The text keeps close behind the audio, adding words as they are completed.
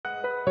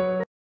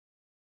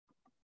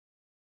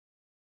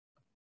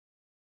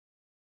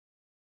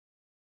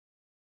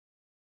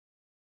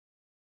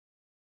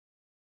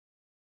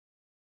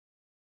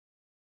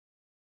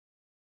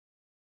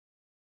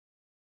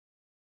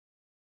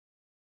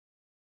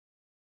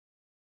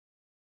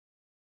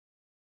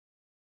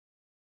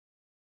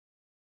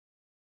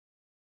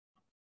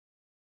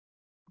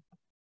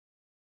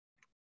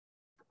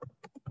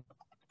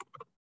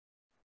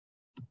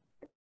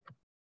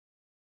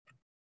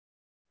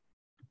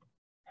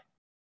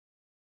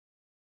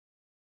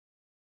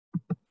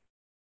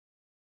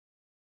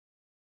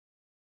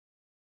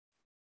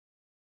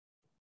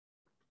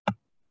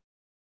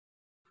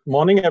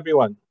Morning,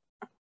 everyone,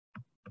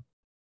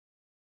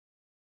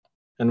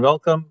 and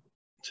welcome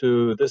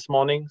to this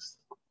morning's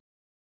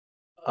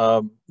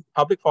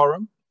public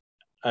forum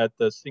at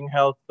the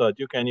SingHealth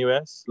Duke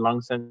NUS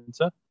Lung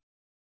Center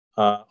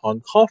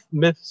on cough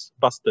myths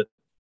busted.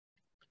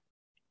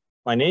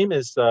 My name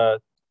is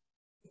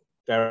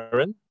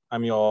Darren.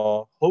 I'm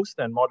your host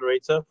and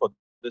moderator for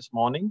this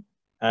morning,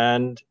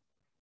 and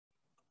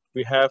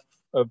we have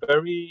a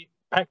very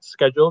packed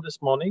schedule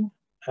this morning,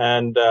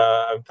 and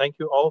thank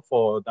you all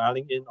for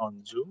dialing in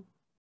on Zoom.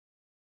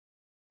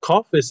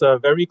 Cough is a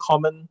very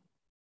common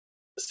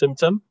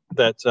symptom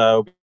that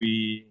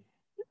we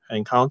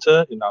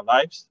encounter in our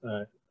lives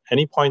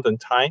any point in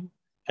time,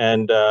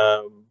 and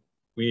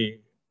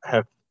we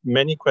have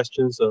many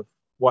questions of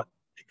what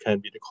can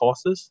be the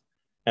causes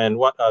and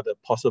what are the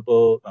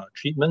possible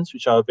treatments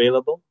which are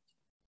available.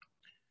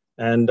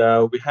 And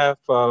we have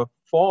 4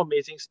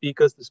 amazing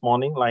speakers this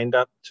morning lined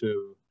up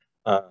to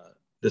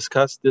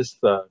discuss this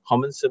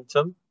common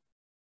symptom,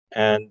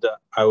 and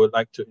I would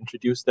like to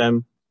introduce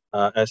them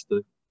as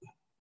the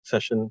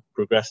session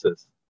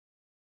progresses.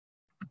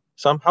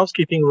 Some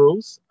housekeeping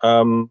rules.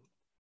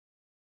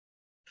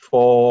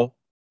 For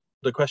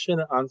the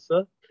question and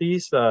answer,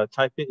 please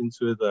type it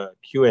into the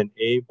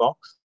Q&A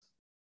box.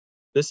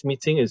 This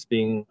meeting is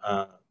being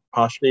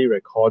partially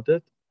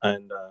recorded,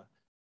 and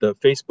the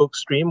Facebook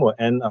stream will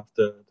end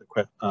after the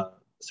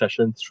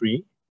session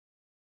 3.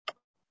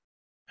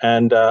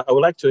 And I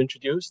would like to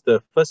introduce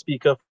the first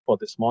speaker for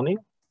this morning.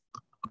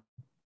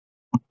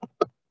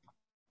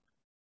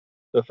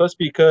 The first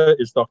speaker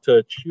is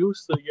Dr. Chiu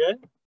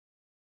Siyuan.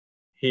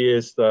 He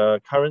is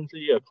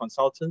currently a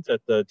consultant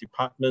at the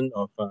Department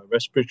of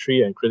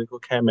Respiratory and Critical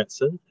Care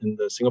Medicine in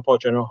the Singapore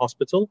General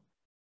Hospital.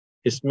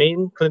 His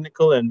main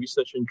clinical and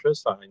research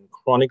interests are in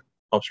chronic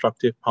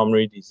obstructive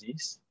pulmonary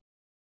disease,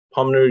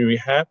 pulmonary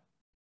rehab,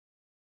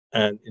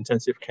 and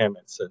intensive care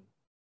medicine.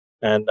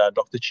 And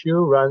Dr.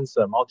 Chiu runs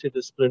a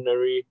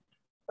multidisciplinary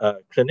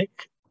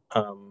clinic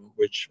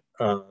which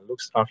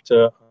looks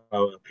after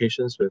our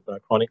patients with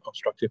chronic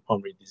obstructive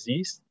pulmonary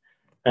disease.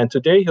 And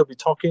today he'll be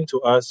talking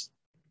to us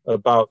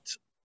about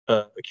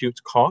acute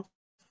cough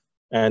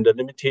and the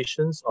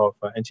limitations of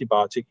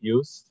antibiotic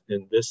use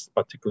in this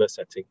particular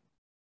setting.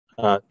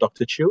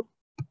 Dr. Chiu.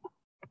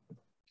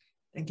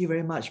 Thank you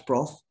very much,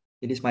 Prof.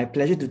 It is my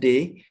pleasure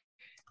today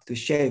to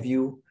share with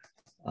you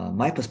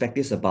my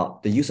perspectives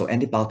about the use of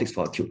antibiotics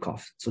for acute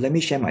cough. So let me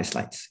share my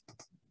slides.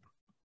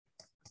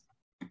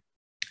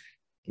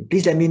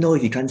 Please let me know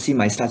if you can't see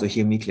my slides or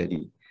hear me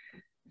clearly.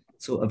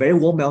 So a very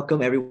warm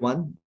welcome,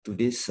 everyone, to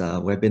this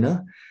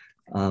webinar.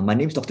 My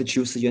name is Dr.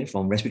 Chiu Siyuan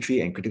from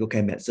Respiratory and Critical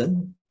Care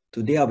Medicine.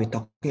 Today, I'll be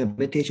talking about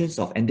limitations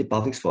of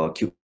antibiotics for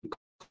acute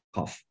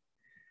cough.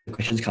 The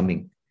questions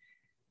coming.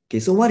 Okay,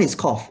 so what is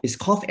cough? Is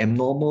cough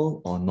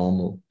abnormal or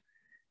normal?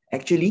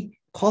 Actually,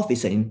 cough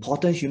is an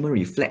important human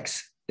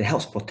reflex that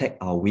helps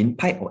protect our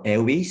windpipe or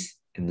airways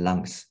and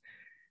lungs.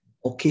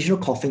 Occasional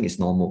coughing is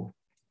normal.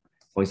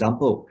 For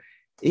example,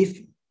 if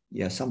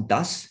you have some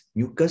dust,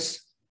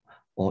 mucus,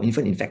 or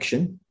even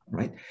infection,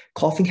 right?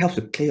 Coughing helps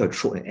to clear your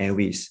throat and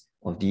airways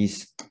of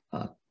these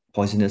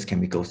poisonous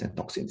chemicals and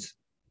toxins.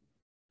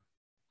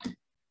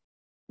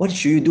 What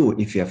should you do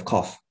if you have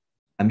cough?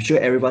 I'm sure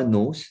everyone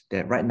knows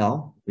that right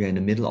now we are in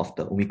the middle of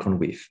the Omicron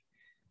wave,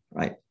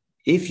 right?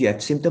 If you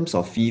have symptoms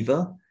of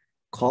fever,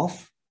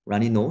 cough,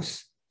 runny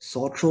nose,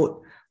 sore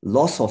throat,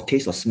 loss of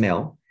taste or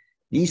smell,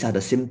 these are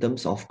the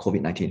symptoms of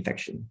COVID-19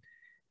 infection.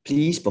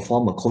 Please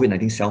perform a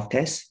COVID-19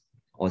 self-test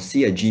or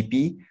see a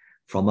GP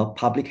from a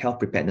public health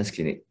preparedness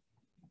clinic,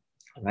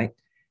 all right?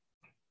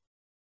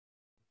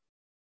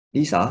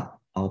 These are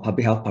our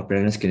public health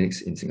preparedness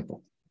clinics in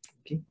Singapore.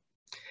 Okay.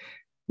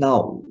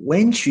 Now,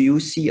 when should you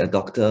see a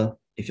doctor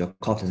if your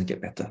cough doesn't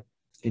get better?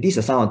 Okay, these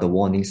are some of the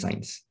warning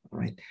signs. All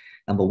right.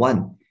 Number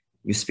 1,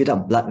 you spit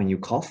out blood when you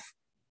cough.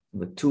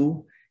 Number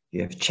 2,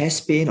 you have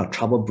chest pain or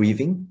trouble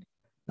breathing.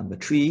 Number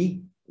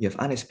 3, you have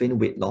unexplained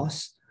weight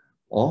loss,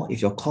 or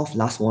if your cough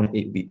lasts more than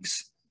 8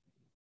 weeks.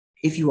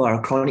 If you are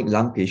a chronic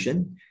lung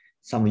patient,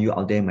 some of you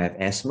out there might have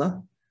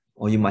asthma,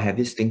 or you might have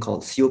this thing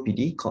called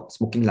COPD, called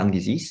smoking lung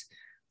disease.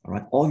 All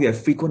right, or you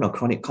have frequent or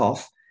chronic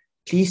cough,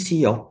 please see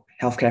your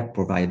healthcare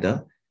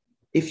provider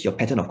if your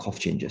pattern of cough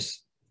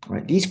changes. All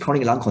right, these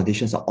chronic lung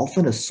conditions are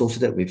often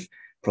associated with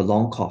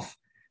prolonged cough.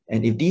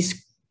 And if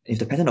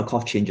the pattern of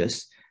cough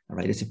changes, all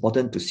right, it's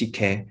important to seek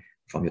care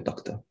from your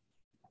doctor.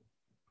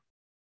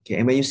 Okay,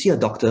 and when you see a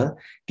doctor,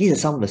 these are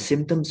some of the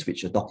symptoms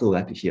which a doctor will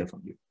like to hear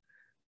from you.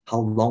 How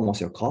long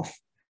was your cough?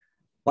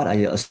 What are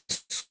your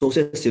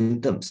associated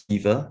symptoms?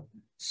 Fever,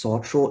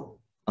 sore throat,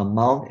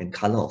 amount and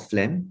color of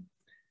phlegm.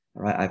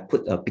 All right, I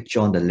put a picture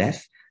on the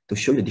left to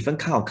show you different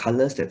kind of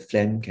colors that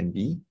phlegm can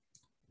be.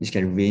 This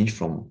can range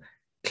from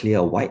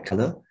clear white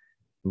color,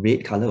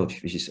 red color,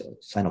 which is a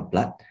sign of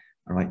blood,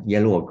 all right,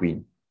 yellow or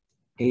green.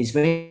 It is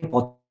very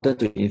important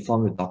to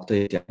inform the doctor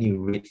if there are any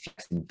red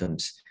flag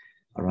symptoms,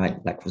 all right,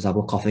 like for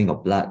example, coughing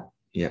or blood,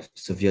 you have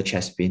severe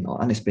chest pain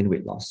or unexplained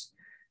weight loss.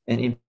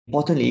 And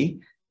importantly,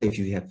 if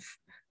you have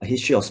a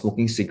history of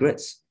smoking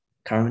cigarettes,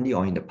 currently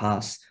or in the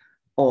past,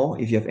 or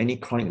if you have any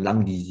chronic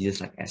lung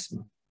diseases like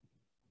asthma.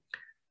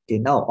 Okay,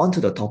 now on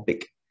to the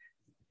topic.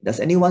 Does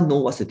anyone know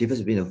what's the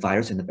difference between a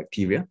virus and a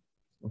bacteria?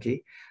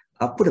 Okay,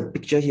 I'll put a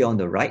picture here on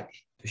the right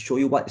to show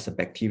you what is a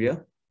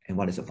bacteria and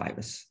what is a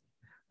virus.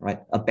 Right,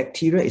 a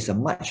bacteria is a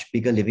much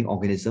bigger living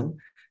organism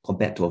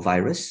compared to a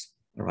virus.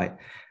 All right,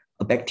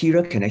 a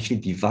bacteria can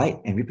actually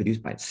divide and reproduce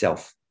by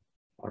itself.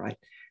 All right,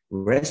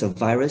 whereas a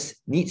virus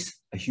needs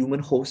a human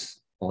host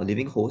or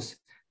living host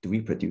to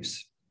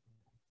reproduce.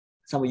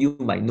 Some of you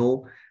might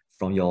know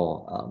from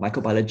your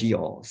microbiology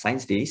or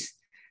science days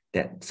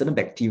that certain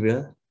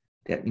bacteria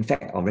that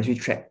infect our respiratory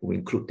tract will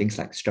include things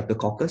like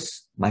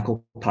streptococcus,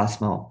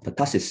 mycoplasma, or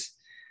pertussis.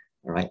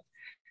 All right.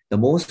 The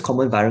most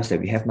common virus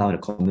that we have now in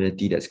the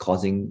community that's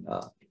causing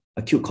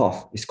acute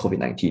cough is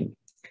COVID-19.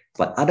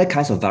 But other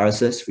kinds of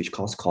viruses which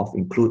cause cough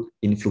include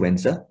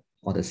influenza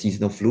or the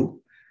seasonal flu.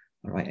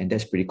 All right, and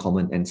that's pretty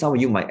common. And some of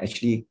you might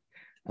actually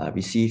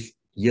receive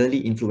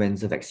yearly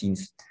influenza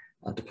vaccines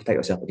to protect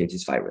yourself against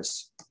this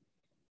virus.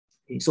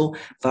 Okay, so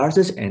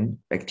viruses and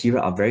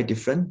bacteria are very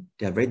different.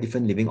 They are very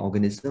different living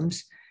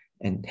organisms,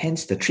 and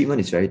hence the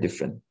treatment is very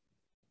different.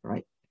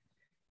 Right.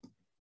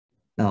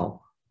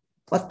 Now,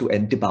 what do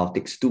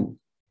antibiotics do?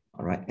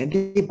 All right,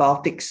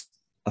 antibiotics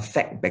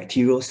affect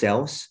bacterial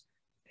cells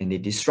and they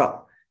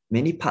disrupt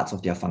many parts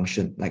of their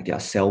function, like their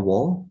cell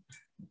wall,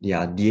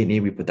 their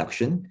DNA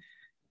reproduction,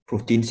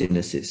 protein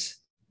synthesis.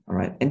 All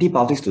right,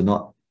 antibiotics do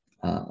not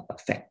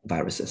affect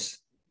viruses.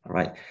 All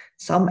right,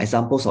 some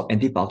examples of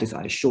antibiotics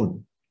are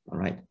shown. All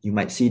right, you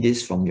might see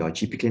this from your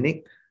GP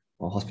clinic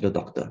or hospital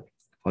doctor.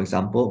 For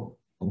example,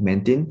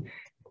 Augmentin,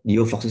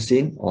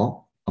 levofloxacin,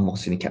 or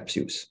amoxicillin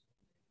capsules.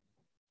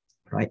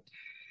 Right.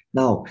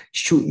 Now,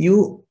 should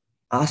you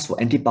ask for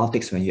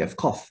antibiotics when you have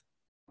cough?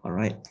 All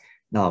right.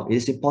 Now, it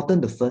is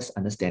important to first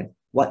understand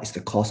what is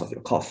the cause of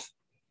your cough.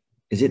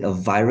 Is it a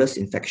virus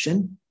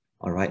infection,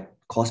 all right,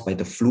 caused by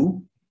the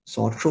flu,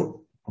 sore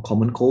throat, or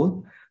common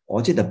cold?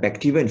 Or is it a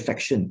bacterial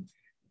infection,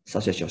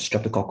 such as your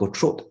streptococcal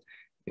throat,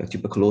 your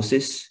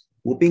tuberculosis,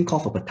 whooping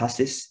cough, or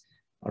pertussis?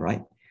 All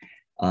right.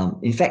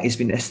 In fact, it's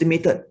been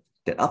estimated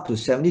that up to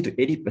 70 to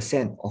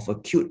 80% of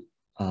acute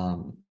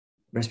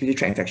respiratory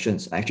tract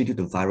infections are actually due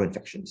to viral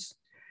infections.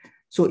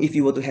 So if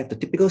you were to have the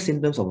typical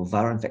symptoms of a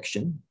viral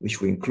infection,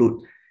 which will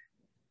include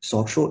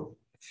sore throat,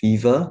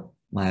 fever,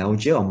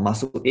 myalgia or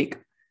muscle ache,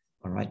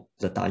 all right,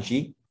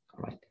 lethargy,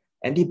 all right,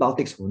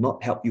 antibiotics will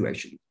not help you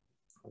actually,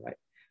 all right.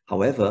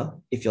 However,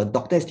 if your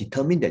doctor has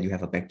determined that you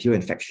have a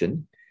bacterial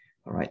infection,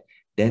 all right,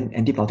 then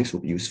antibiotics will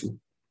be useful.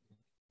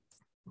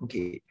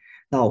 Okay,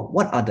 now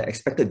what are the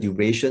expected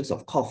durations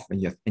of cough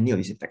when you have any of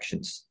these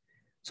infections?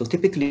 So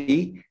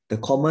typically, the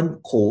common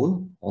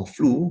cold or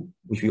flu,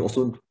 which we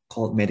also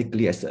call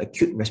medically as the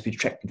acute respiratory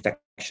tract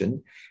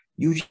infection,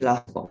 usually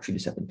lasts about 3 to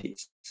 7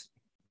 days.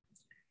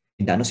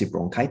 In diagnosed with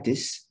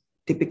bronchitis,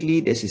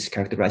 typically this is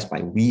characterized by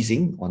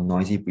wheezing or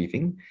noisy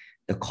breathing.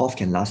 The cough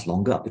can last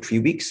longer, up to 3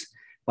 weeks,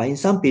 but in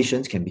some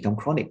patients can become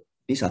chronic.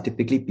 These are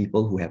typically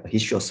people who have a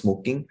history of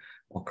smoking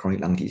or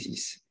chronic lung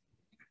disease.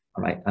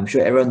 All right, I'm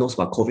sure everyone knows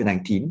about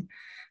COVID-19.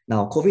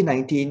 Now,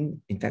 COVID-19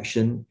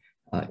 infection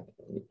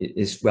it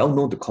is well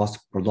known to cause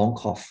prolonged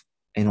cough.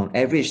 And on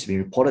average, it's been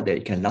reported that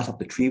it can last up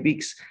to 3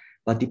 weeks,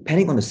 but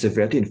depending on the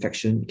severity of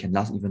infection, it can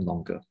last even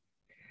longer.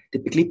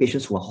 Typically,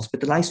 patients who are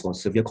hospitalized for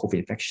severe COVID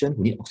infection,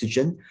 who need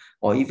oxygen,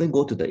 or even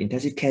go to the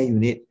intensive care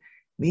unit,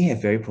 may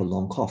have very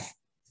prolonged cough.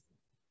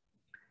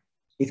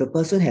 If a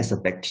person has a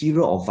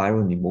bacterial or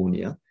viral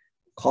pneumonia,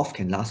 cough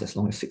can last as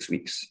long as 6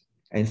 weeks.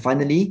 And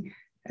finally,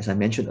 as I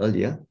mentioned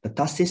earlier,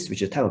 pertussis,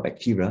 which is a type of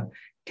bacteria,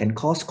 can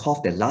cause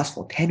cough that lasts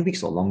for 10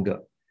 weeks or longer.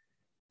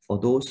 For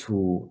those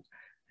who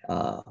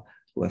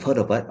have heard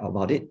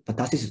about it,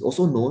 pertussis is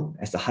also known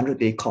as the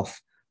 100-day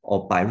cough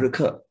or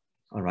birecur,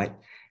 all right?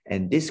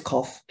 And this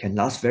cough can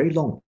last very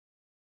long.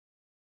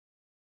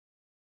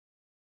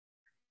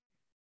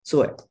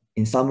 So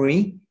in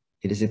summary,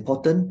 it is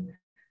important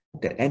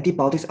that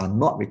antibiotics are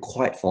not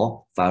required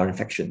for viral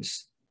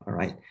infections, all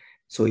right?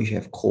 So if you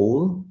have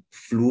cold,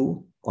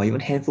 flu, or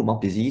even hand, foot,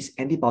 mouth disease,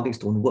 antibiotics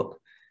don't work.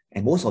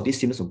 And most of these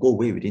symptoms will go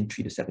away within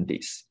 3 to 7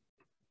 days.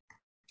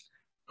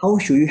 How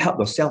should you help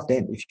yourself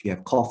then if you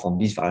have cough from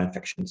these viral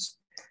infections?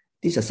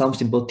 These are some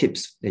simple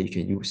tips that you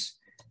can use.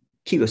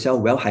 Keep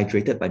yourself well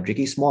hydrated by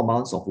drinking small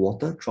amounts of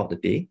water throughout the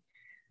day.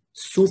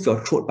 Soothe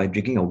your throat by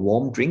drinking a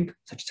warm drink,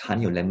 such as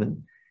honey or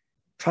lemon.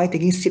 Try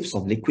taking sips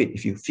of liquid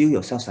if you feel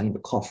yourself starting to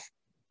cough,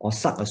 or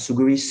suck a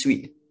sugary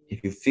sweet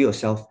if you feel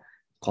yourself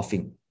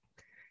coughing.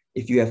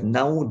 If you have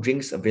now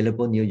drinks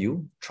available near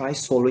you, try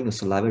swallowing your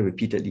saliva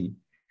repeatedly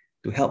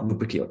to help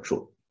lubricate your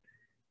throat.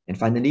 And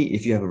finally,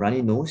 if you have a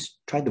runny nose,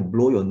 try to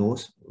blow your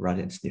nose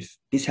rather than sniff.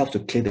 This helps to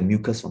clear the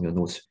mucus from your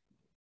nose.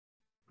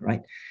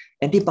 Right?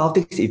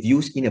 Antibiotics, if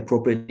used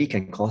inappropriately,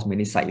 can cause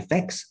many side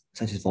effects,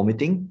 such as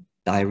vomiting,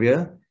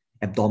 diarrhea,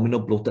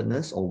 abdominal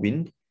bloatedness or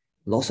wind,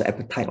 loss of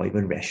appetite, or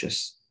even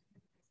rashes.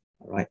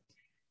 All right?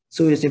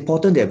 So it's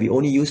important that we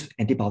only use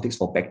antibiotics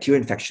for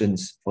bacterial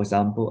infections, for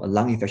example, a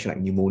lung infection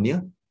like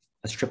pneumonia,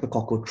 a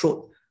streptococcal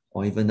throat,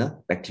 or even a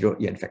bacterial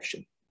ear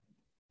infection.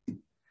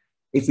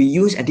 If we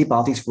use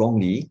antibiotics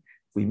wrongly,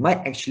 we might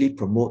actually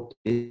promote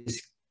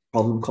this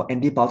problem called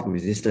antibiotic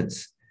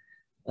resistance.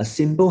 A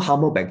simple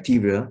harmful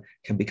bacteria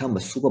can become a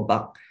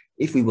superbug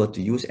if we were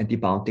to use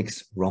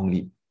antibiotics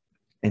wrongly.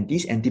 And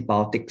these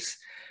antibiotics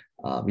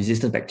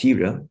resistant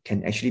bacteria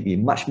can actually be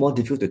much more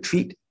difficult to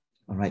treat.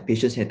 All right,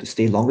 patients have to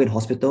stay longer in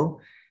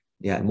hospital.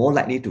 They are more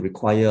likely to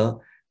require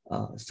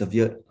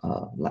severe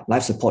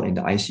life support in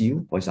the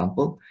ICU, for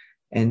example,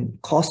 and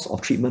costs of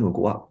treatment will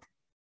go up.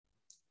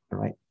 All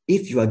right.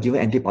 If you are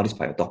given antibiotics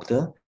by your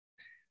doctor,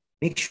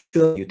 make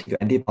sure you take your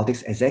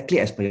antibiotics exactly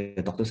as per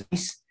your doctor's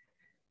advice.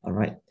 All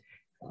right.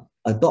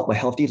 Adopt a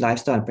healthy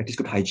lifestyle and practice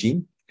good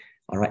hygiene.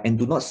 All right. And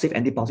do not save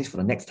antibiotics for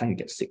the next time you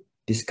get sick.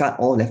 Discard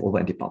all leftover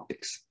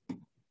antibiotics.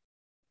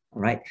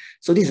 All right.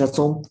 So these are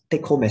some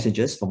take-home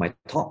messages for my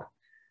talk.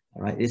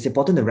 All right. It's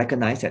important to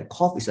recognize that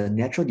cough is a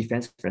natural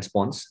defense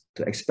response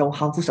to expel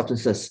harmful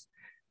substances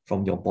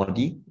from your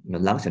body, your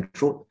lungs and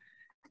throat.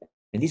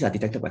 And these are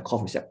detected by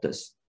cough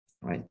receptors.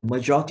 Right.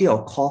 Majority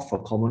of cough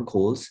or common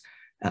colds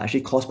are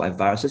actually caused by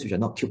viruses which are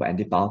not killed by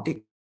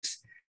antibiotics.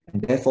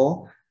 And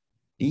therefore,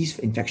 these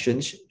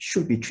infections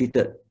should be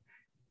treated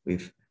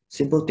with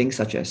simple things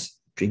such as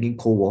drinking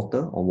cold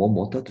water or warm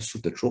water to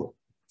soothe the throat.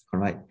 All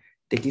right.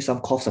 Taking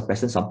some cough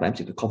suppressant sometimes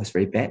if the cough is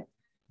very bad.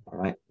 All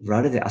right.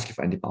 Rather than asking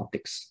for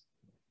antibiotics.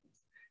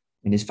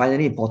 And it's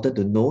finally important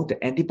to know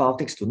that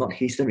antibiotics do not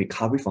hasten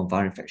recovery from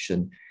viral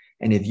infection,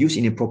 and if used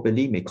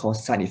inappropriately may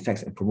cause side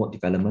effects and promote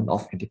development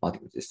of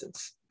antibiotic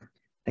resistance.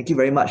 Thank you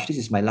very much. This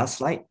is my last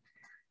slide,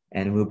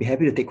 and we'll be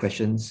happy to take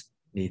questions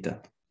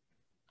later.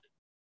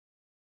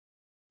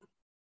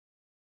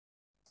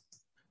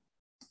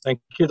 Thank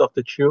you,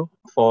 Dr. Chew,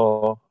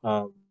 for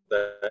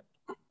that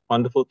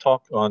wonderful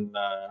talk on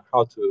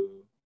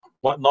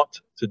what not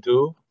to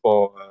do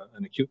for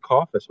an acute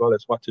cough, as well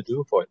as what to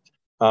do for it.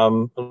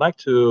 I'd like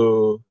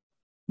to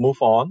move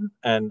on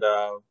and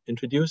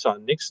introduce our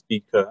next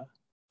speaker,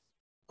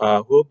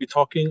 who will be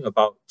talking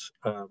about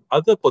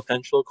other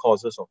potential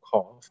causes of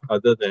cough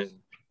other than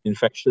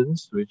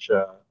infections, which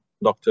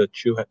Dr.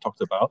 Chew had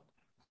talked about.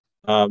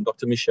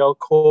 Dr. Michelle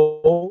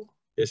Koh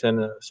is an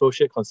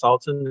associate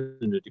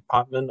consultant in the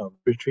Department of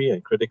Respiratory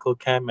and Critical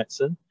Care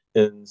Medicine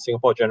in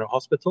Singapore General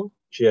Hospital.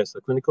 She has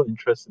a clinical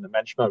interest in the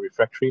management of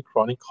refractory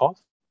chronic cough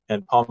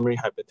and pulmonary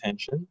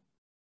hypertension,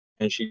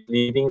 and she's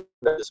leading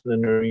the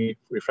disciplinary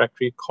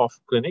refractory cough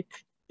clinic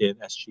in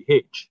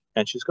SGH.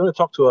 And she's going to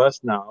talk to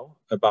us now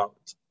about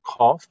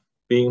cough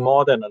being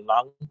more than a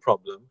lung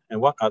problem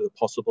and what are the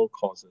possible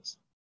causes.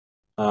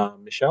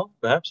 Michelle,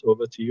 perhaps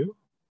over to you.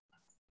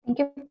 Thank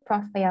you,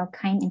 Prof, for your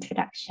kind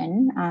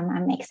introduction.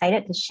 I'm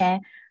excited to share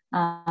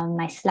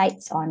my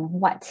slides on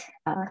what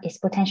is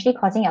potentially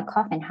causing your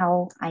cough and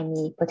how I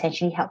may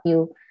potentially help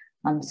you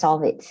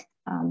solve it.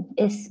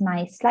 Is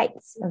my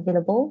slides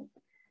available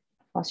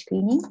for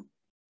screening?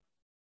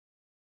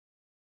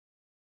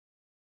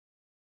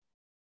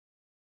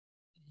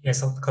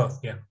 Yes, of course.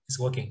 Yeah, it's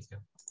working. Yeah.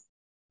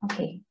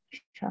 Okay,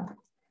 sure.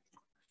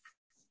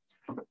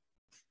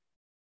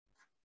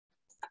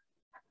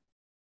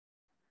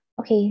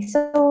 Okay,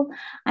 so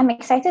I'm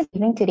excited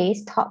giving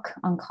today's talk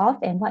on cough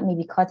and what may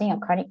be causing a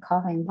chronic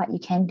cough and what you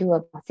can do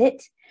about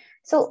it.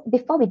 So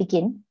before we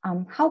begin,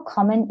 how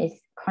common is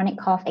chronic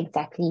cough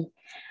exactly?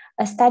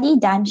 A study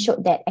done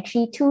showed that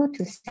actually 2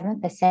 to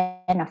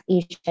 7% of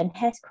Asians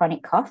has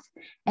chronic cough.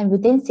 And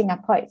within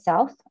Singapore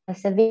itself, a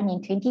survey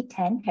in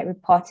 2010 had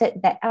reported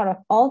that out of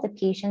all the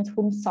patients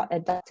whom sought a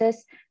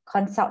doctor's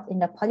consult in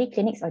the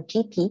polyclinics or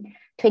GP,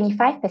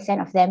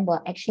 25% of them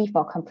were actually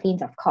for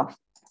complaints of cough.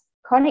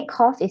 Chronic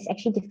cough is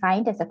actually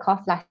defined as a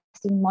cough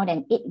lasting more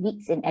than 8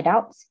 weeks in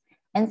adults.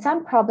 And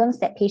some problems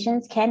that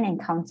patients can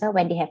encounter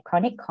when they have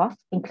chronic cough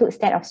includes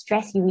that of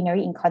stress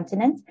urinary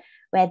incontinence,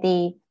 where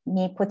they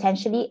may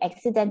potentially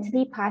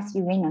accidentally pass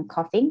urine on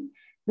coughing,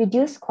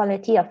 reduced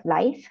quality of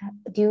life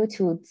due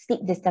to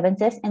sleep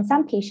disturbances, and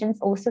some patients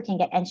also can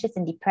get anxious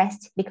and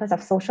depressed because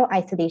of social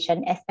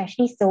isolation,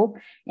 especially so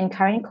in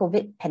current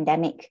COVID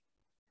pandemic.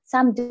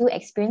 Some do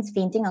experience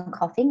fainting on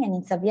coughing, and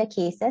in severe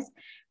cases,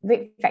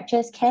 rib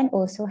fractures can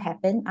also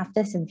happen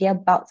after severe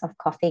bouts of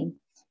coughing.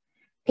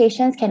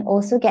 Patients can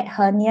also get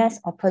hernias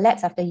or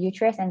prolapse of the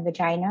uterus and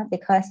vagina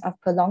because of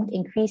prolonged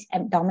increased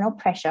abdominal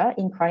pressure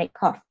in chronic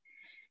cough.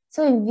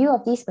 So in view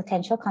of these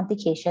potential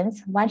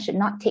complications, one should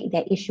not take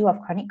the issue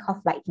of chronic cough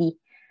lightly.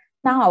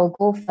 Now I will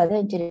go further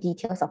into the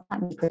details of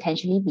what may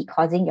potentially be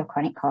causing your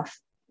chronic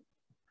cough.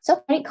 So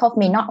chronic cough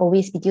may not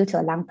always be due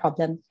to a lung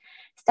problem.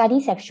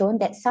 Studies have shown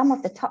that some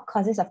of the top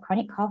causes of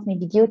chronic cough may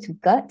be due to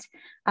GERD,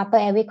 upper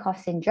airway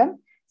cough syndrome,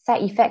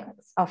 side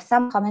effects of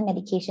some common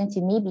medications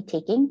you may be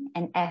taking,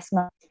 and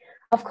asthma.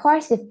 Of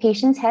course, if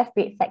patients have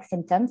reflex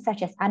symptoms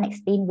such as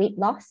unexplained weight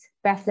loss,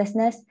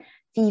 breathlessness,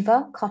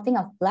 fever, coughing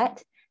of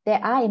blood,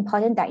 there are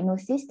important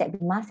diagnoses that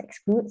we must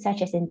exclude,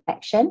 such as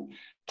infection,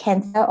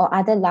 cancer, or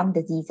other lung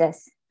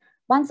diseases.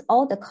 Once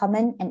all the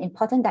common and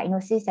important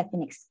diagnoses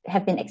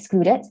have been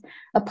excluded,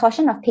 a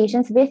portion of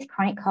patients with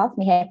chronic cough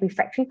may have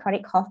refractory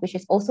chronic cough, which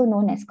is also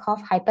known as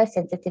cough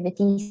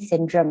hypersensitivity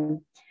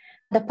syndrome.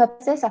 the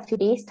purposes of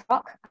today's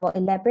talk, I will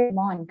elaborate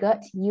more on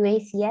GERD,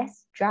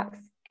 UACS, drugs,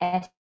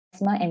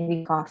 asthma,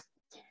 and cough.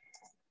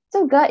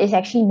 So GERD is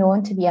actually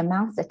known to be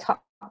amongst the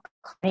top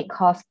chronic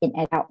cough in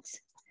adults.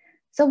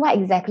 So what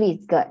exactly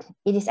is GERD?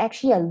 It is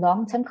actually a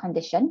long-term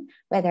condition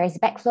where there is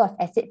backflow of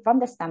acid from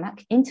the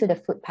stomach into the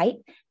food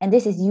pipe, and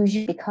this is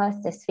usually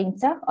because the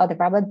sphincter or the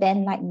rubber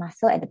band-like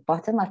muscle at the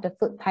bottom of the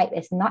food pipe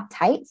is not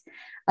tight,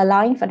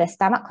 allowing for the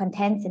stomach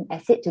contents and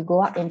acid to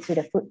go up into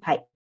the food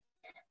pipe.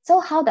 So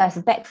how does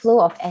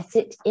backflow of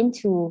acid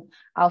into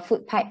our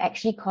food pipe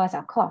actually cause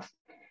our cough?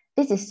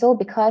 This is so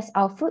because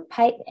our food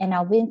pipe and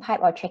our windpipe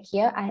or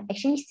trachea are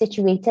actually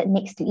situated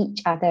next to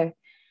each other.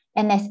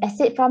 And as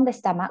acid from the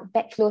stomach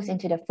backflows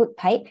into the food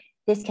pipe,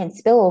 this can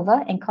spill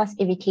over and cause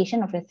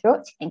irritation of the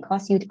throat and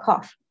cause you to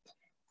cough.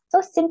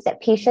 So symptoms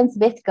that patients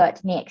with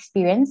GERD may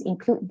experience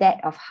include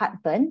that of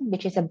heartburn,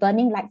 which is a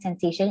burning-like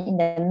sensation in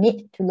the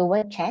mid to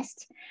lower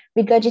chest,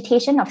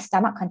 regurgitation of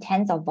stomach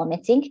contents or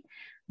vomiting,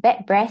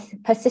 bad breath,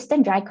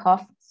 persistent dry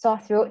cough, sore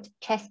throat,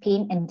 chest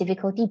pain, and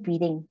difficulty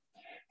breathing.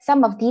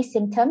 Some of these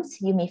symptoms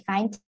you may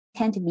find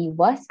tend to be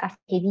worse after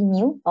a heavy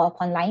meal or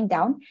upon lying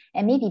down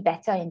and may be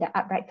better in the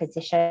upright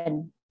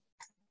position.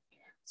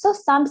 So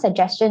some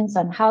suggestions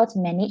on how to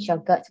manage your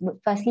GERD would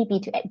firstly be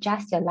to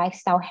adjust your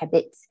lifestyle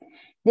habits.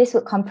 This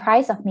would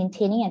comprise of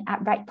maintaining an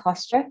upright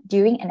posture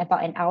during and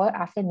about an hour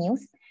after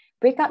meals,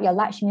 break up your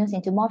large meals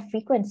into more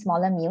frequent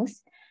smaller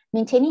meals,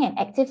 maintaining an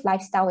active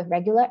lifestyle with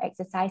regular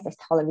exercise as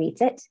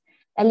tolerated,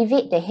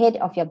 elevate the head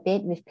of your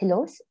bed with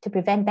pillows to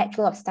prevent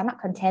backflow of stomach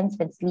contents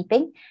when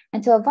sleeping,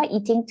 and to avoid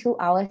eating 2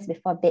 hours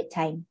before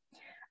bedtime.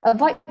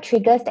 Avoid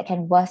triggers that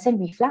can worsen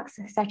reflux,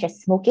 such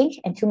as smoking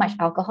and too much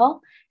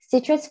alcohol,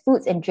 citrus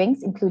foods and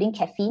drinks, including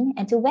caffeine,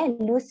 and to wear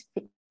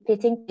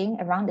loose-fitting clothing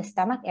around the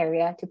stomach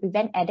area to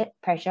prevent added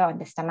pressure on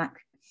the stomach.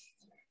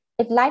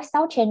 If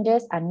lifestyle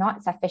changes are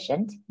not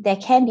sufficient, there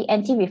can be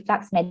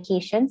anti-reflux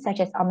medications such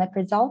as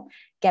omeprazole,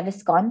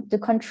 Gaviscon to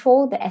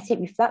control the acid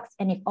reflux,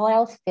 and if all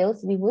else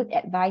fails, we would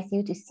advise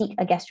you to seek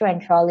a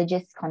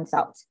gastroenterologist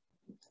consult.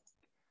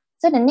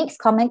 So the next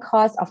common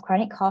cause of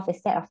chronic cough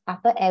is that of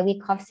upper airway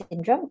cough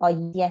syndrome, or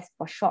UACS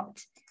for short.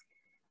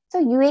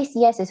 So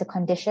UACS is a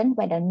condition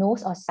where the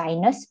nose or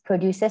sinus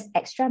produces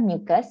extra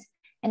mucus,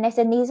 and as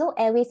the nasal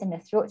airways and the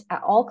throat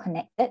are all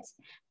connected,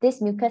 this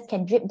mucus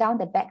can drip down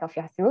the back of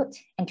your throat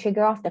and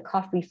trigger off the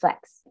cough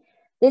reflex.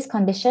 This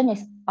condition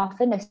is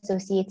often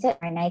associated with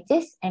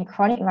rhinitis and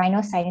chronic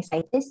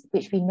rhinosinusitis,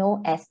 which we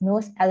know as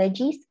nose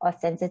allergies or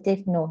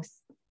sensitive nose.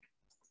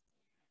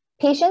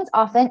 Patients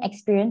often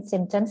experience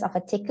symptoms of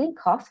a tickling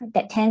cough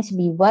that tends to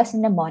be worse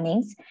in the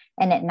mornings,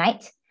 and at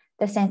night,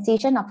 the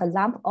sensation of a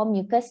lump or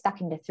mucus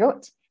stuck in the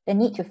throat, the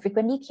need to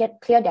frequently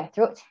clear their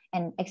throat,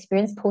 and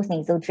experience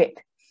postnasal drip.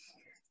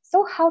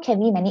 So how can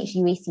we manage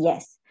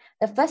UACS?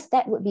 The first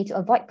step would be to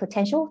avoid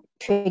potential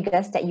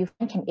triggers that you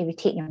find can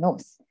irritate your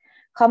nose.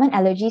 Common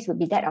allergies would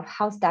be that of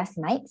house dust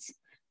mites,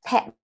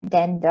 pet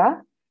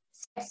dander,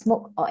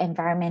 smoke or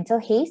environmental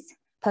haze,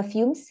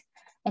 perfumes,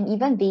 and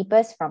even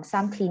vapors from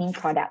some cleaning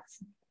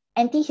products.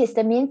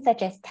 Antihistamines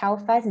such as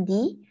Telfast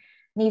D,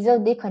 nasal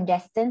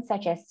decongestants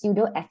such as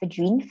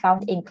pseudoephedrine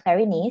found in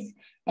Clarinase,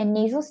 and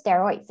nasal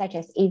steroids such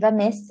as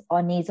Avamys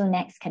or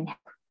Nasonex can help.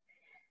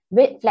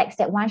 Red flags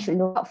that one should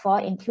look out for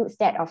includes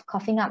that of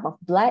coughing up of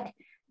blood,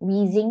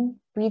 wheezing,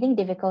 breathing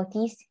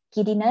difficulties,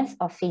 giddiness,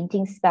 or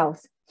fainting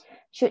spells.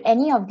 Should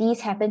any of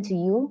these happen to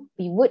you,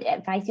 we would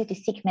advise you to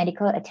seek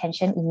medical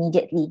attention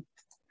immediately.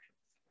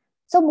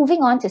 So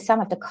moving on to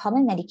some of the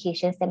common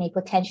medications that may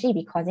potentially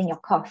be causing your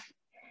cough.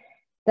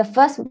 The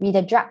first would be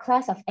the drug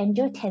class of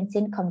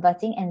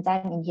angiotensin-converting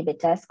enzyme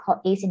inhibitors called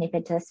ACE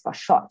inhibitors for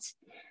short.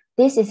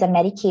 This is a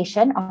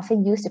medication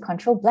often used to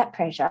control blood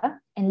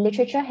pressure, and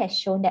literature has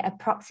shown that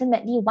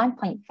approximately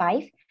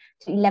 1.5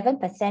 to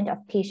 11%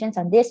 of patients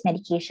on this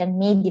medication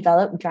may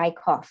develop dry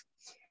cough.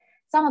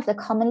 Some of the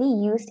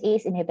commonly used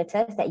ACE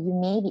inhibitors that you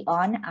may be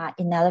on are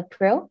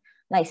enalapril,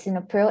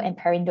 lisinopril, and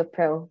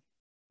perindopril.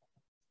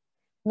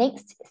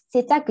 Next,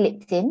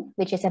 sitagliptin,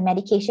 which is a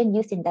medication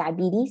used in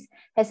diabetes,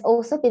 has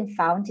also been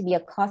found to be a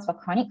cause for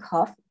chronic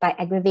cough by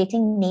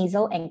aggravating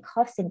nasal and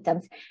cough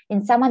symptoms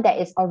in someone that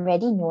is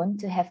already known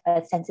to have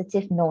a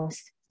sensitive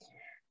nose.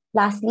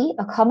 Lastly,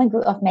 a common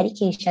group of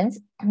medications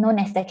known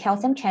as the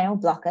calcium channel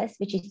blockers,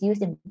 which is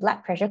used in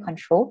blood pressure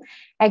control,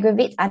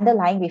 aggravates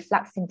underlying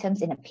reflux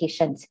symptoms in a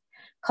patient.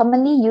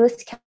 Commonly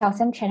used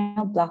calcium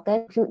channel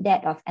blockers include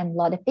that of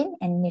amlodipine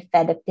and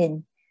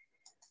nifedipine.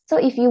 So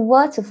if you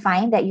were to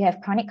find that you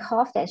have chronic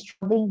cough that's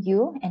troubling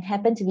you and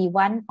happen to be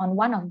on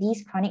one of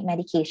these chronic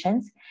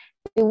medications,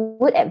 we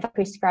would advise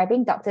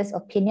prescribing doctor's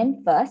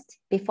opinion first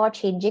before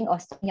changing or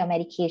stopping your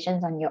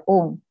medications on your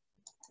own.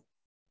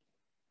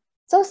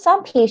 So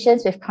some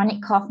patients with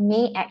chronic cough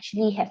may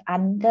actually have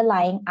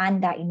underlying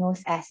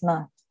undiagnosed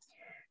asthma.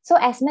 So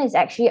asthma is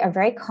actually a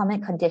very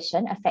common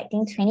condition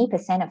affecting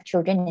 20% of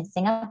children in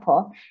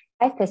Singapore,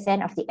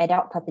 5% of the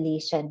adult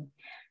population.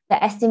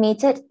 The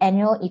estimated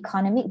annual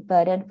economic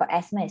burden for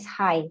asthma is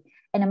high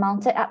and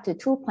amounted up to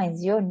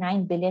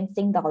 2.09 billion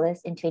Sing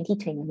dollars in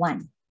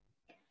 2021.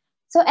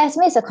 So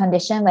asthma is a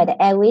condition where the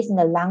airways in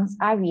the lungs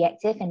are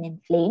reactive and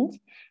inflamed,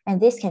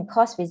 and this can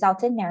cause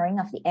resultant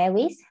narrowing of the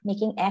airways,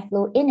 making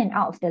airflow in and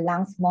out of the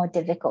lungs more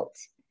difficult.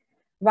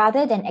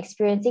 Rather than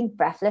experiencing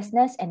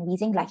breathlessness and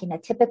wheezing like in a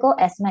typical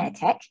asthma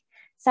attack,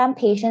 some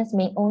patients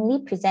may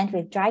only present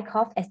with dry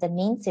cough as the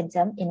main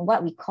symptom in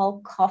what we call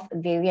cough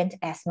variant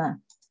asthma.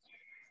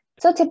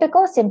 So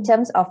typical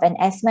symptoms of an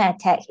asthma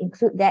attack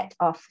include that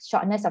of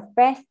shortness of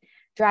breath,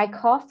 dry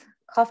cough,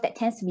 cough that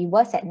tends to be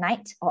worse at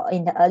night or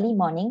in the early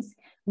mornings,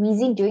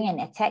 wheezing during an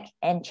attack,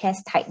 and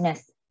chest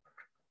tightness.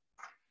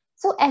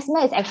 So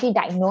asthma is actually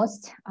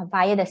diagnosed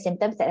via the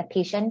symptoms that a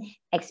patient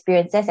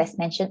experiences, as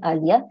mentioned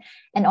earlier,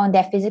 and on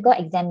their physical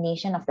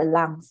examination of the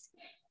lungs.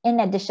 In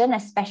addition, a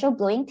special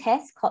blowing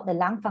test called the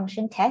lung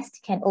function test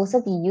can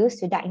also be used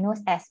to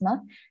diagnose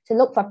asthma to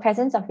look for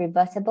presence of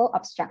reversible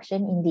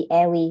obstruction in the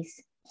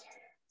airways.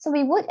 So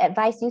we would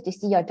advise you to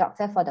see your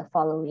doctor for the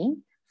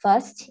following.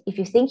 First, if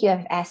you think you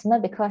have asthma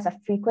because of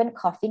frequent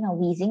coughing or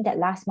wheezing that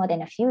lasts more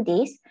than a few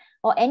days,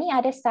 or any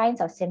other signs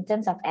or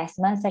symptoms of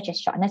asthma such as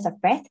shortness of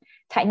breath,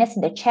 tightness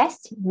in the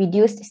chest,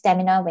 reduced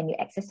stamina when you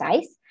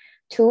exercise.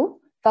 2,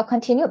 for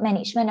continued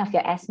management of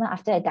your asthma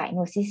after a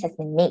diagnosis has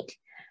been made.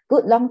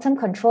 Good long-term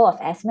control of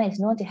asthma is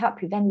known to help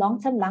prevent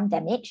long-term lung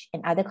damage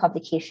and other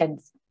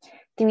complications.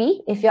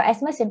 3, if your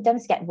asthma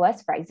symptoms get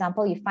worse, for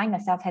example, you find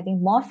yourself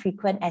having more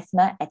frequent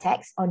asthma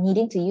attacks or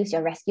needing to use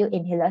your rescue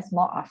inhalers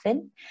more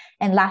often.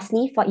 And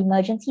lastly, for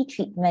emergency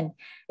treatment,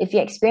 if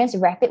you experience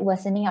rapid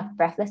worsening of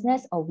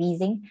breathlessness or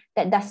wheezing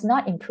that does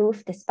not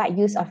improve despite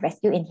use of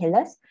rescue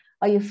inhalers,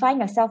 or you find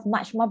yourself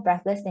much more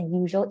breathless than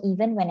usual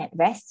even when at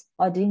rest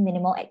or doing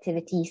minimal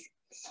activities.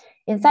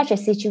 In such a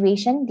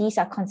situation, these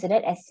are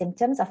considered as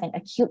symptoms of an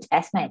acute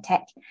asthma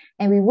attack,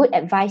 and we would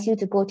advise you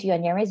to go to your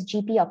nearest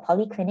GP or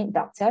polyclinic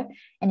doctor,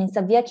 and in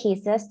severe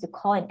cases, to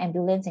call an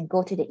ambulance and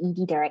go to the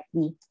ED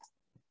directly.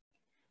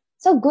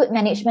 So good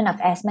management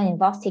of asthma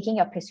involves taking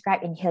your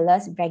prescribed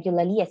inhalers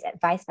regularly as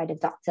advised by the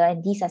doctor,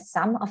 and these are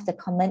some of the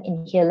common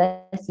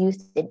inhalers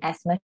used in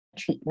asthma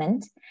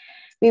treatment.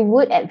 We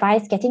would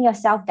advise getting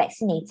yourself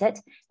vaccinated,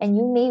 and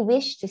you may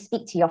wish to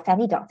speak to your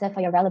family doctor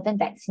for your relevant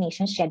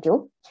vaccination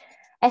schedule.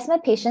 Asthma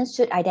patients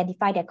should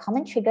identify their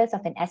common triggers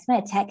of an asthma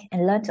attack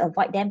and learn to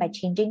avoid them by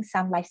changing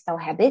some lifestyle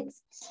habits.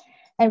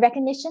 And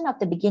recognition of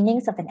the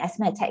beginnings of an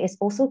asthma attack is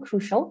also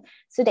crucial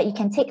so that you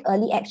can take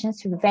early actions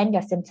to prevent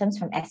your symptoms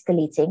from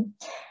escalating.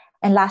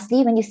 And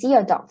lastly, when you see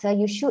your doctor,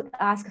 you should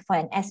ask for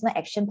an asthma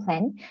action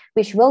plan,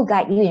 which will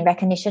guide you in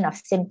recognition of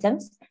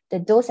symptoms, the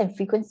dose and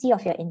frequency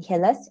of your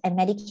inhalers, and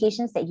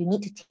medications that you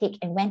need to take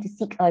and when to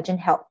seek urgent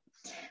help.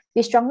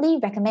 We strongly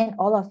recommend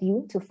all of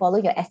you to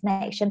follow your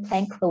asthma action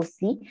plan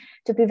closely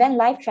to prevent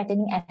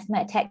life-threatening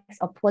asthma attacks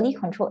or poorly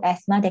controlled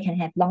asthma that can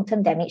have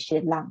long-term damage to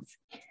the lungs.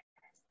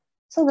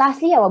 So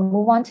lastly, I will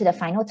move on to the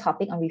final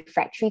topic on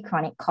refractory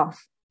chronic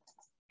cough.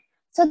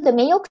 So the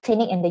Mayo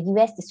Clinic in the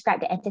US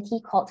described the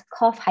entity called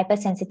cough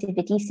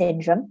hypersensitivity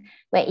syndrome,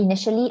 where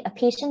initially a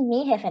patient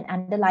may have an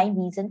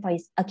underlying reason for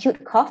his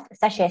acute cough,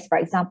 such as, for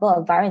example,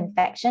 a viral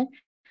infection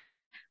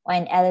or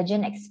an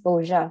allergen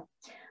exposure.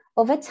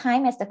 Over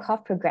time, as the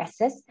cough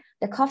progresses,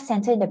 the cough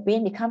center in the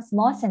brain becomes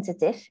more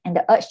sensitive and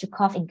the urge to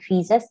cough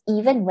increases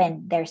even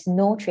when there's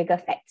no trigger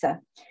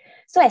factor.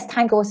 So as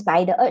time goes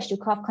by, the urge to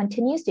cough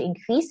continues to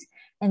increase,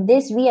 and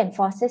this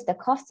reinforces the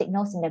cough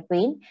signals in the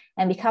brain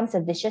and becomes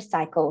a vicious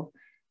cycle.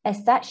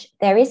 As such,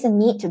 there is a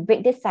need to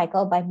break this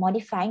cycle by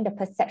modifying the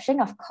perception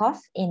of cough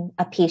in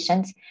a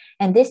patient,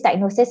 and this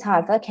diagnosis,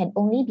 however, can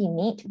only be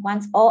made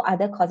once all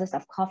other causes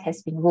of cough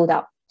has been ruled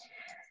out.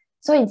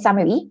 So in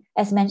summary,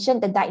 as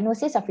mentioned, the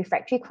diagnosis of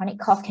refractory chronic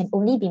cough can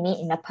only be made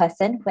in a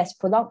person who has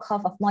prolonged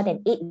cough of more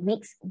than 8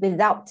 weeks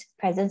without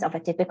presence of a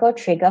typical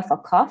trigger for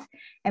cough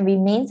and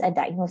remains a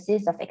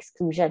diagnosis of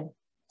exclusion.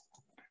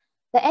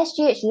 The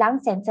SGH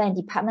Lung Center and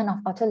Department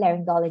of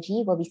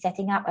Otolaryngology will be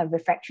setting up a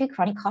refractory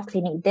chronic cough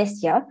clinic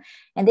this year,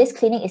 and this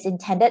clinic is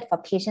intended for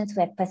patients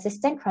who have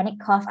persistent chronic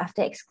cough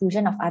after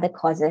exclusion of other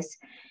causes.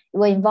 It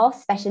will involve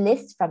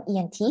specialists from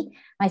ENT,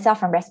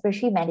 myself from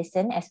respiratory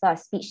medicine, as well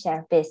as speech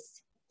therapists.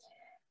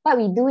 What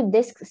we do in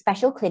this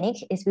special clinic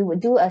is we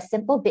would do a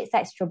simple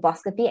bedside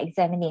stroboscopy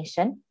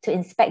examination to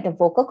inspect the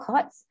vocal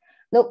cords,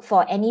 look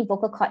for any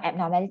vocal cord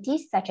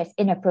abnormalities such as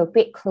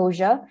inappropriate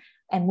closure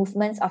and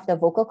movements of the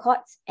vocal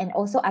cords, and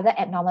also other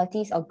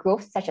abnormalities or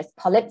growths such as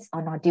polyps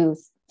or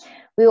nodules.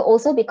 We will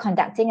also be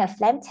conducting a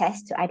phlegm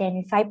test to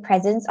identify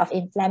presence of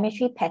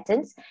inflammatory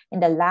patterns in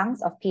the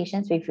lungs of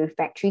patients with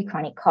refractory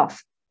chronic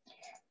cough.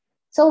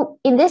 So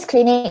in this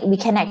clinic, we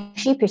can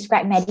actually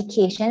prescribe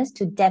medications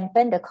to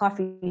dampen the cough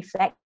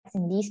reflex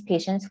in these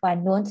patients who are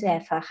known to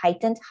have a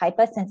heightened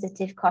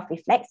hypersensitive cough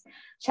reflex,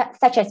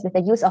 such as with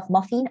the use of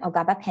morphine or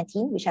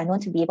gabapentin, which are known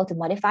to be able to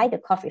modify the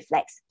cough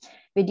reflex,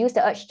 reduce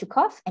the urge to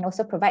cough, and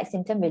also provide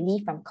symptom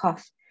relief from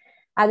cough.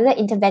 Other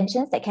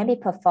interventions that can be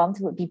performed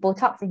would be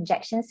Botox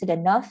injections to the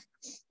nerve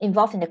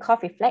involved in the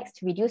cough reflex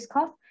to reduce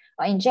cough,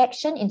 or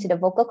injection into the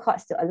vocal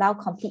cords to allow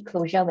complete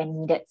closure when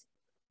needed.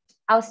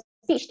 Our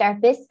speech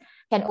therapists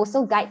can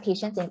also guide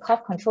patients in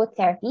cough control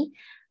therapy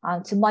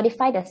to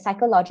modify the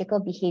psychological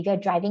behavior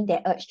driving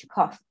their urge to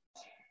cough.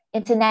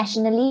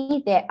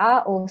 Internationally, there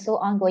are also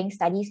ongoing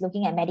studies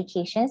looking at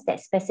medications that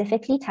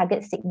specifically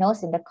target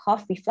signals in the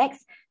cough reflex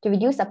to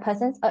reduce a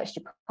person's urge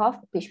to cough,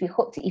 which we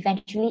hope to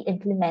eventually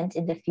implement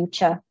in the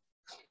future.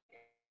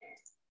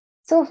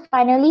 So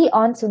finally,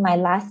 on to my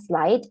last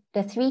slide,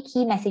 the 3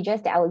 key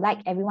messages that I would like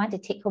everyone to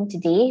take home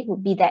today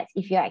would be that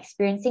if you're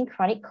experiencing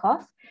chronic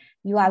cough,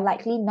 you are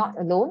likely not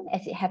alone,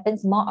 as it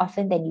happens more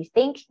often than you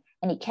think,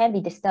 and it can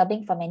be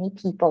disturbing for many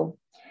people.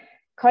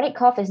 Chronic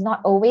cough is not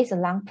always a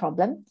lung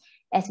problem.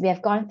 As we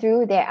have gone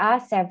through, there are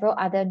several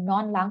other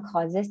non-lung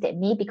causes that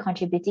may be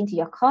contributing to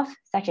your cough,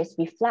 such as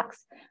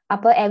reflux,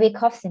 upper airway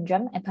cough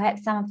syndrome, and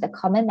perhaps some of the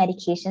common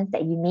medications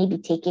that you may be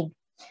taking.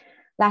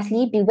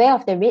 Lastly, beware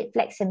of the red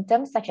flag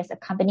symptoms such as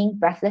accompanying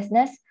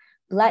breathlessness,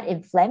 blood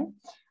in phlegm,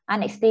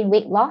 unexplained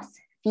weight loss,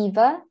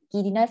 fever,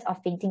 giddiness, or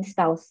fainting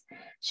spells.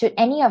 Should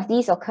any of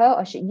these occur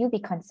or should you be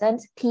concerned,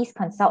 please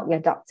consult your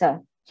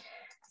doctor.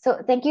 So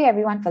thank you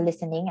everyone for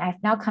listening.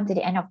 I've now come to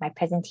the end of my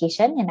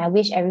presentation and I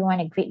wish everyone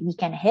a great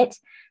weekend ahead.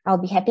 I'll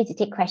be happy to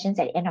take questions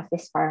at the end of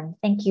this forum.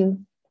 Thank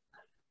you.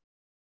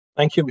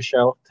 Thank you,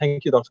 Michelle.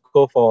 Thank you, Dr.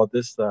 Koh, for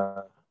this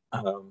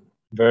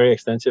very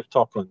extensive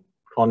talk on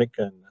chronic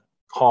and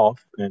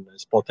cough and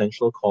its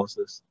potential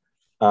causes.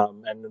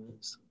 And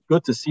it's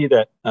good to see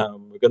that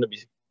we're going to be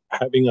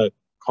having a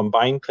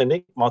combined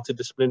clinic,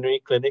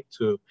 multidisciplinary clinic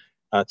to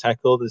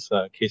tackle these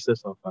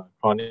cases of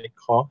chronic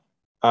cough.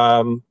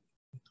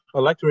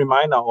 I'd like to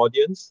remind our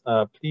audience,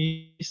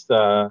 please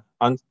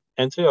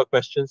enter your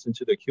questions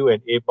into the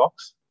Q&A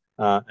box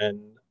and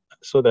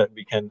so that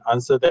we can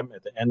answer them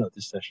at the end of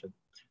this session.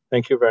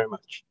 Thank you very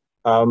much.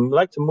 I'd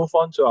like to move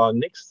on to our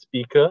next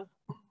speaker.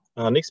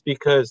 Our next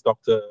speaker is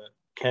Dr.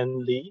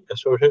 Ken Lee,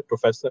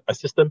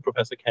 Assistant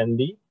Professor Ken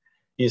Lee.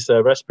 He's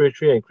a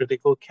respiratory and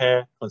critical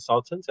care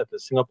consultant at the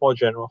Singapore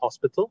General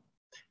Hospital.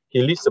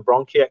 He leads the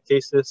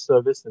bronchiectasis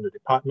service in the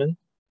department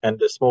and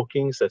the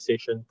smoking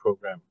cessation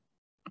program.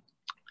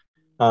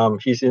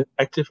 He's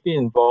actively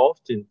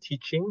involved in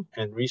teaching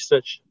and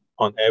research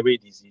on airway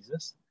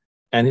diseases.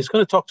 And he's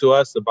going to talk to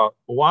us about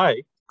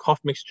why cough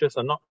mixtures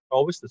are not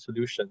always the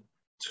solution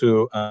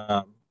to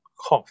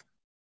cough.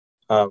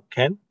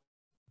 Ken,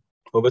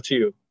 over to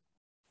you.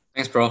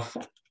 Thanks, Prof.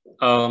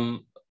 A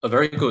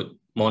very good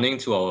morning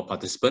to our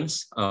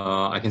participants.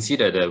 I can see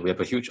that we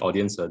have a huge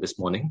audience this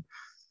morning.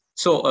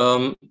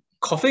 So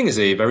coughing is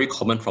a very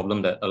common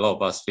problem that a lot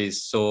of us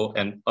face. So,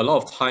 and a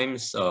lot of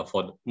times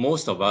for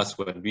most of us,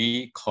 when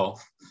we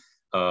cough,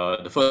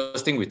 the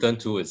first thing we turn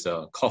to is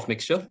a cough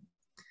mixture.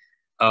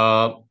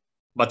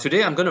 But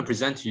today I'm going to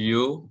present to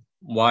you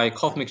why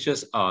cough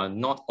mixtures are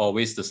not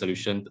always the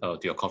solution to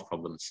your cough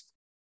problems.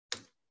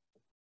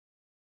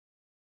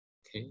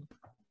 Okay.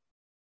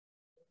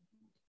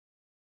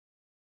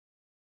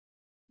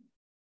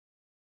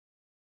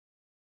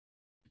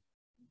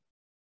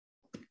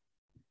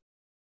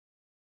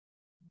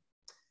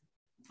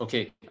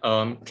 Okay,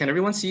 can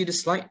everyone see this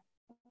slide?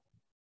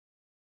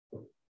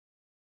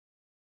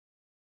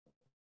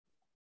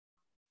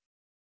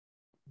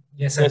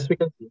 Yes, sir. Yes, we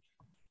can see.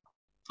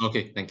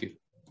 Okay, thank you.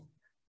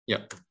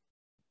 Yeah.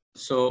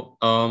 So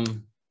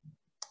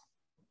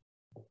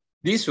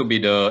these will be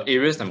the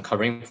areas I'm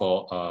covering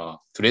for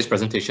today's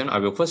presentation. I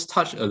will first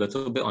touch a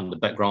little bit on the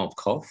background of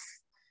cough.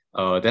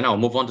 Then I'll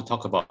move on to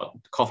talk about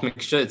cough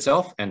mixture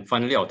itself. And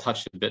finally, I'll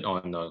touch a bit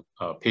on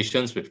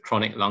patients with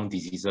chronic lung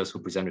diseases who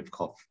present with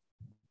cough.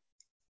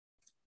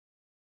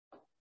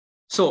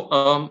 So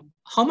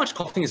how much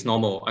coughing is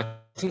normal? I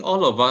think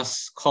all of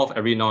us cough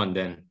every now and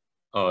then.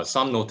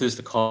 Some notice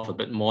the cough a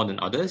bit more than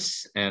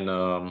others.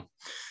 And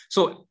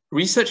so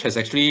research has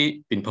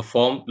actually been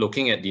performed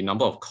looking at the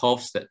number of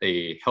coughs that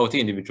a healthy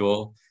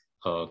individual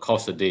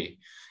coughs a day.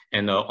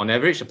 And on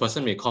average, a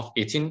person may cough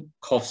 18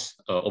 coughs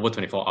over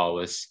 24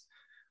 hours.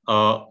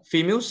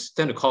 Females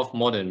tend to cough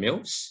more than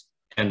males.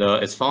 And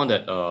it's found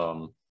that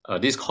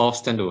these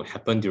coughs tend to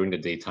happen during the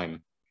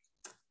daytime.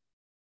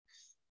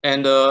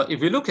 And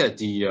if we look at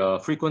the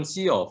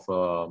frequency of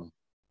the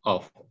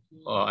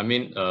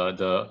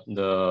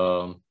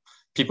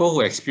people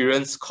who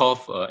experience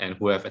cough and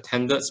who have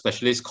attended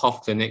specialist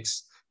cough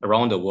clinics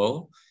around the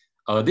world,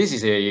 this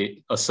is a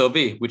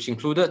survey which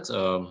included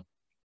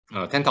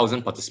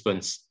 10,000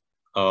 participants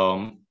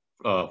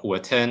who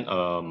attend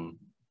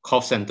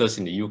cough centers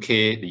in the UK,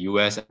 the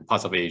US, and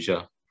parts of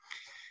Asia.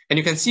 And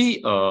you can see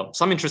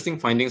some interesting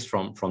findings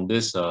from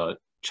this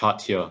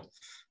chart here.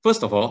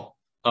 First of all,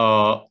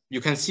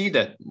 you can see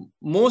that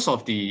most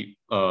of the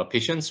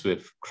patients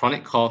with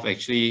chronic cough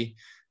actually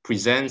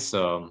presents,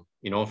 from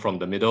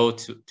the middle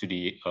to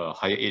the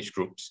higher age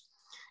groups.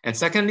 And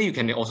secondly, you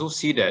can also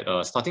see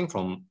that starting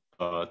from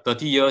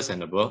 30 years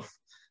and above,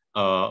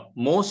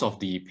 most of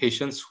the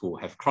patients who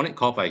have chronic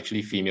cough are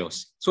actually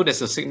females. So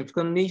there's a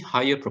significantly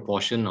higher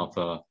proportion of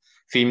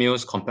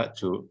females compared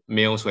to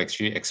males who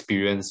actually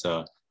experience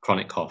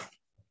chronic cough.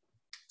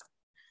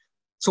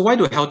 So why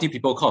do healthy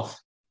people cough?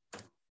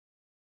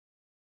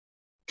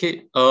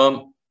 Okay,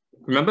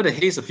 remember the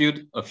haze a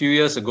few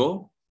years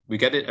ago? We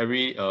get it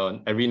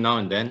every now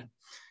and then.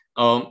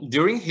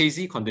 During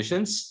hazy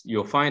conditions,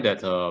 you'll find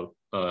that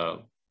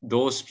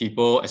those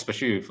people,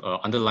 especially with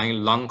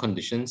underlying lung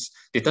conditions,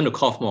 they tend to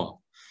cough more.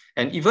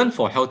 And even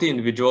for healthy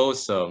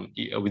individuals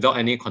without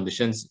any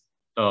conditions,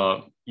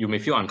 you may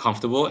feel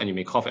uncomfortable and you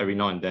may cough every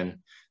now and then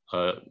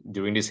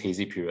during this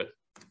hazy period.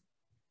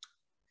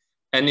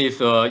 And if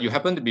you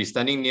happen to be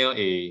standing near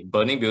a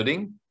burning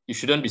building, you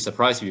shouldn't be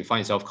surprised if you find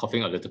yourself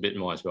coughing a little bit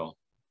more as well.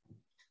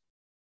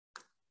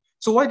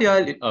 So why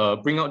did I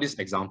bring out these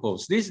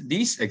examples?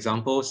 These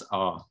examples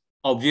are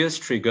obvious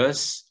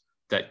triggers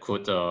that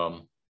could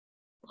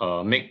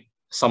make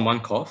someone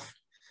cough.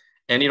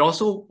 And it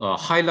also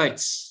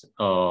highlights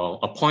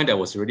a point that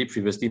was already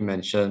previously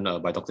mentioned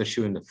by Dr.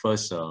 Xu in the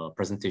first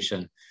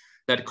presentation,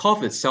 that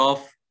cough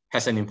itself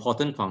has an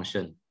important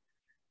function.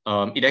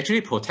 It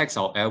actually protects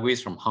our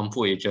airways from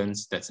harmful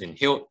agents that's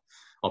inhaled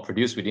or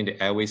produced within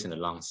the airways in the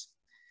lungs.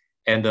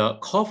 And the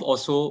cough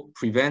also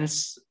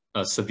prevents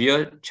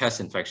severe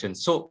chest infection.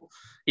 So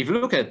if you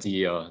look at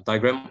the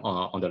diagram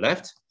on the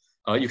left,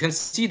 you can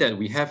see that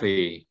we have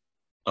a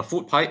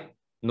food pipe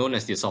known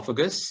as the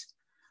esophagus,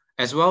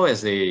 as well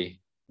as the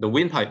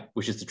windpipe,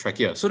 which is the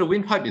trachea. So the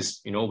windpipe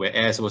is, where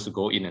air is supposed to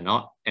go in and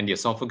out, and the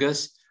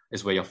esophagus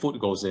is where your food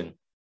goes in.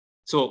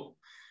 So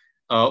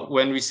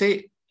when we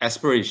say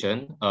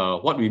aspiration,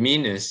 what we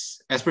mean is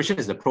aspiration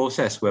is the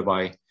process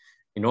whereby,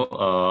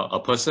 a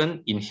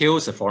person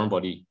inhales a foreign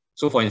body.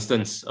 So for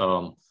instance,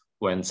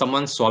 when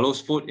someone swallows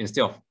food,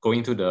 instead of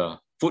going to the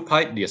food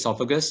pipe, the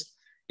esophagus,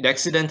 it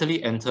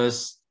accidentally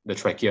enters the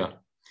trachea.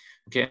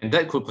 Okay, and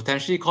that could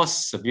potentially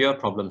cause severe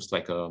problems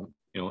like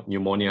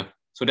pneumonia.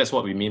 So that's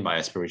what we mean by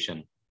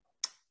aspiration.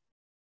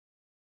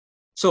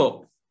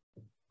 So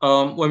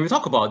when we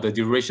talk about the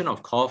duration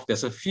of cough,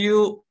 there's a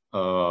few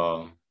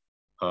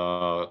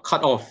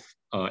cut off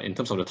in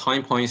terms of the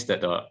time points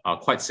that are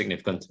quite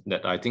significant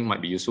that I think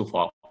might be useful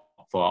for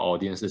our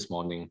audience this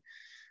morning.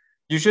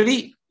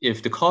 Usually,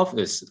 if the cough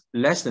is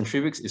less than 3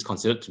 weeks, it's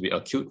considered to be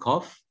acute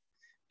cough.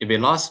 If it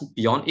lasts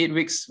beyond 8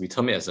 weeks, we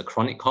term it as a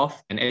chronic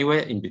cough, and anywhere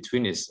in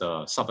between is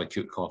a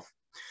subacute cough.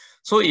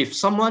 So if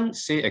someone,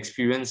 say,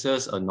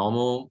 experiences a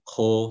normal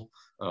cold,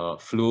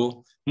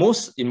 flu,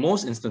 in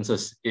most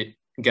instances, it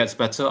gets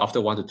better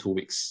after 1 to 2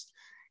 weeks.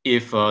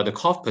 If the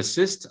cough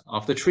persists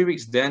after 3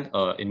 weeks, then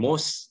in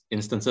most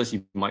instances,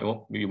 you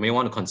may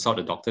want to consult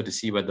a doctor to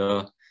see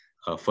whether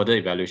further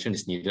evaluation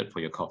is needed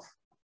for your cough.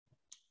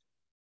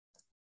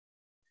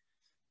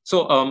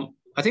 So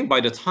I think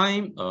by the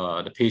time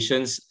the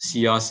patients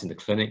see us in the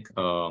clinic,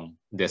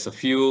 there's a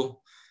few,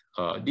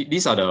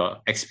 these are the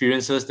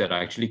experiences that I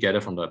actually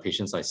gather from the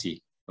patients I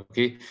see.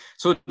 Okay,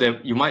 so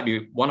you might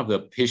be one of the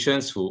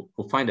patients who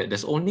find that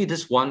there's only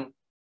this one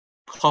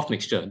cough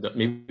mixture,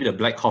 maybe the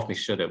black cough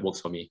mixture that works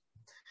for me.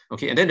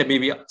 Okay, and then there may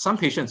be some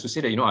patients who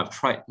say that, I've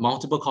tried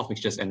multiple cough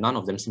mixtures and none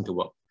of them seem to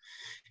work.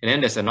 And then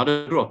there's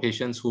another group of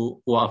patients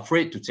who are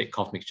afraid to take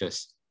cough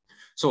mixtures.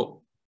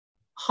 So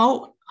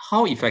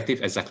how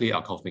effective exactly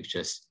are cough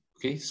mixtures?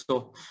 Okay,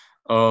 so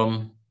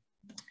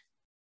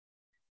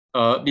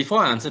before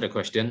I answer the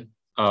question,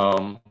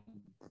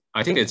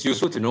 I think it's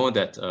useful to know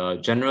that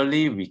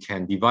generally we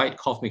can divide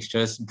cough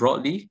mixtures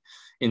broadly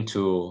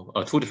into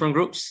 2 different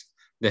groups.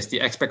 There's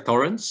the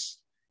expectorants,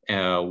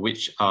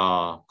 which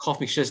are cough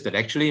mixtures that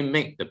actually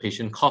make the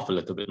patient cough a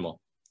little bit more.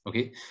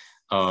 Okay,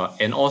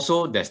 and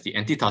also there's the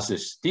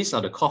antitussives. These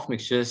are the cough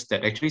mixtures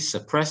that actually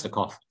suppress the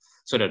cough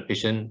so that the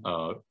patient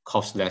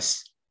coughs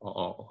less,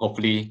 or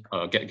hopefully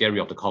get rid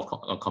of the cough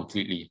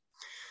completely.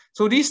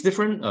 So these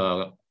different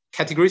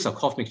categories of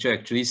cough mixture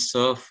actually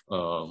serve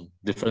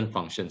different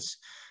functions.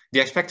 The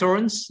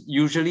expectorants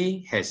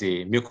usually has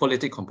a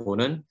mucolytic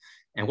component,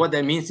 and what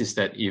that means is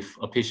that if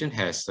a patient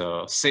has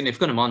a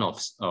significant amount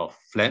of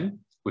phlegm,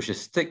 which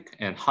is thick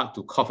and hard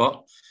to cough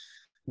out,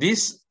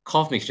 these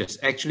cough mixtures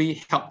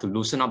actually help to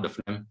loosen up the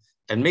phlegm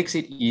and makes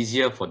it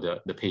easier for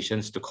the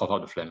patients to cough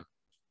out the phlegm.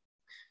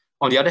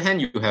 On the other hand,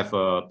 you have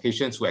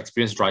patients who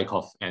experience dry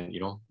cough, and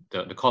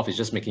the cough is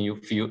just making you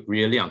feel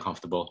really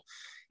uncomfortable.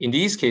 In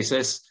these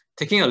cases,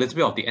 taking a little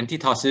bit of the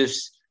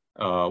antitussives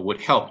would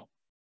help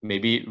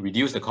maybe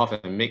reduce the cough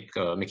and make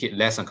it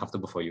less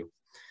uncomfortable for you.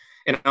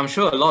 And I'm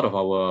sure a lot of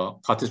our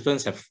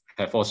participants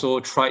have also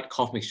tried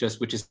cough mixtures,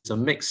 which is a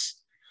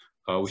mix,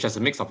 which has a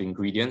mix of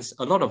ingredients.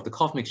 A lot of the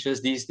cough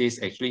mixtures these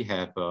days actually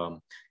have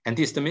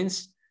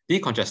antihistamines,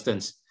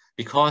 decongestants,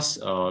 because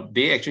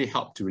they actually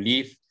help to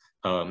relieve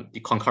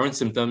the concurrent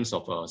symptoms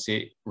of,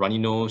 say, runny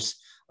nose,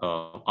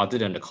 other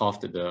than the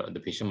cough that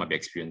the patient might be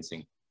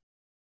experiencing.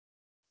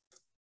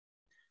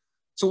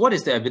 So what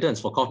is the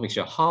evidence for cough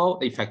mixture? How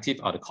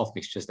effective are the cough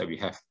mixtures that we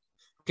have?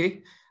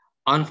 Okay,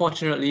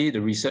 unfortunately, the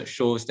research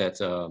shows that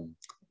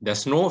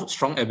there's no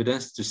strong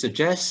evidence to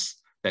suggest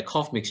that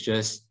cough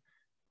mixtures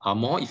are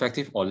more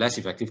effective or less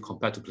effective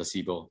compared to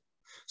placebo.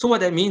 So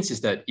what that means is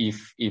that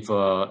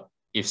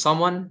if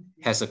someone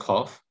has a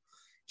cough,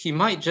 he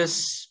might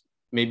just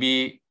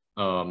maybe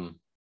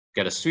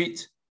get a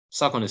sweet,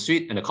 suck on the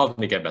sweet, and the cough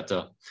may get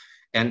better.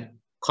 And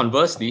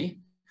conversely,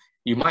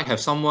 you might have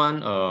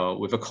someone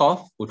with a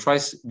cough who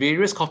tries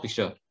various cough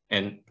mixture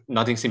and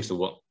nothing seems to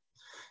work.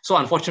 So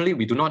unfortunately,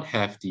 we do not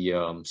have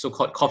the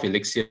so-called cough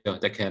elixir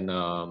that can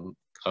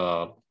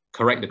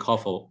correct the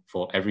cough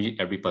for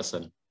every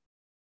person.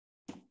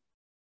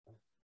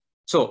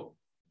 So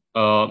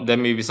there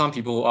may be some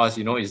people who ask,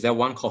 is there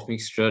one cough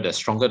mixture that's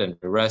stronger than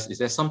the rest? Is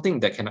there something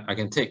that I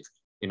can take,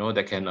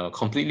 that can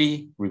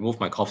completely remove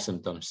my cough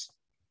symptoms?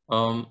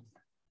 So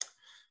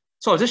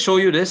I'll just show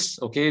you this.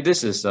 Okay,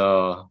 this is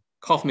a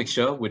cough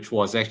mixture which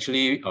was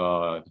actually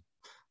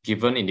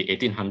given in the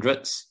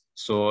 1800s.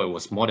 So it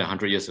was more than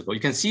 100 years ago. You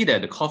can see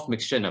that the cough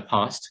mixture in the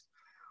past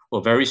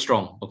were very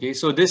strong. Okay,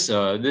 so this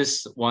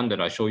one that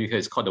I show you here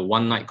is called the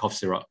one-night cough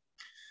syrup.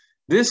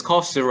 This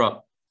cough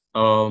syrup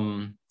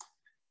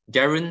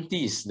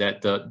guarantees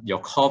that your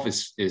cough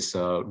is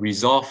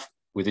resolved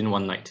within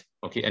one night.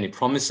 Okay, and it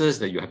promises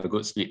that you have a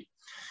good sleep.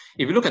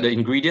 If you look at the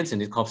ingredients in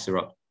this cough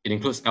syrup, it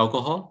includes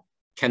alcohol,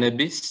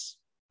 cannabis,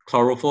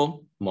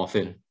 chloroform,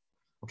 morphine.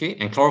 Okay,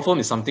 and chloroform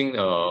is something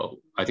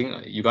I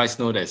think you guys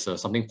know that's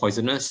something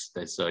poisonous.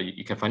 That's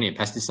you can find it in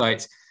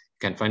pesticides.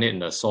 You can find it in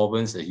the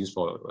solvents that are used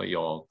for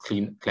your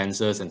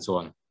cleansers and so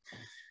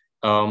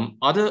on.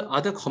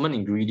 Other common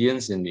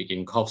ingredients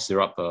in cough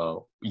syrup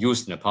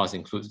used in the past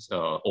includes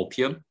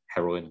opium,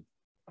 heroin.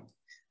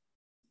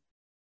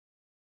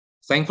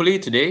 Thankfully,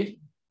 today,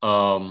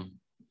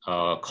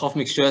 cough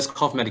mixtures,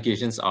 cough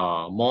medications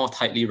are more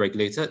tightly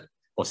regulated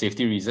for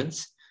safety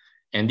reasons.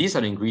 And these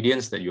are the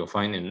ingredients that you'll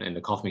find in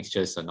the cough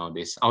mixtures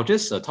nowadays. I'll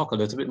just talk a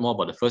little bit more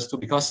about the first two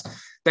because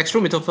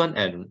dextromethorphan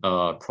and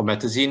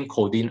promethazine,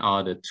 codeine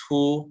are the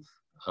two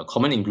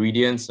common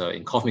ingredients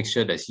in cough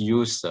mixture that's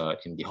used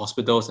in the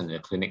hospitals and the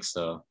clinics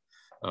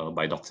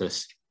by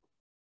doctors.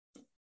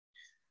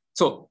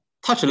 So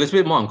touch a little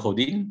bit more on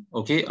codeine.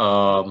 Okay,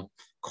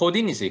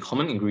 codeine is a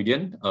common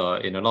ingredient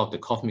in a lot of the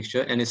cough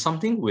mixture, and it's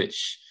something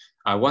which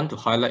I want to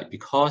highlight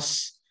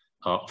because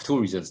of two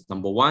reasons.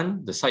 Number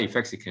one, the side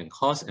effects it can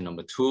cause, and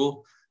number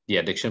two, the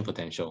addiction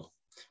potential.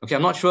 Okay,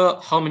 I'm not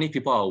sure how many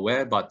people are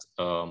aware, but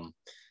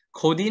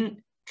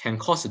codeine can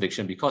cause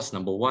addiction because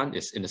number one,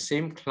 it's in the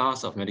same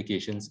class of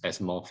medications as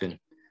morphine.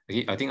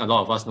 Okay, I think a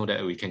lot of us know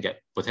that we can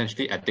get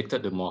potentially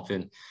addicted to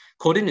morphine.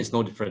 Codeine is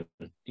no different.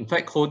 In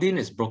fact, codeine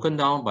is broken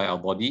down by our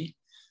body,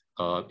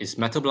 is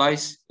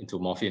metabolized into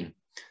morphine.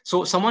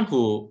 So someone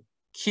who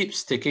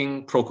keeps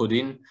taking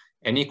procodeine,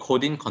 any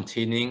codeine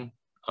containing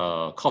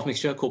cough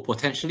mixture could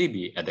potentially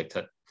be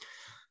addicted.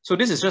 So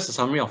this is just a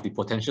summary of the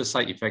potential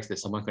side effects that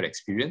someone could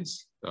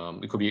experience.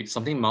 It could be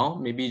something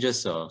mild, maybe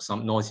just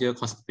some nausea,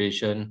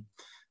 constipation,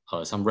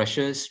 some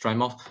rashes, dry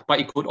mouth, but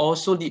it could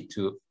also lead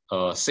to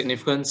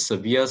significant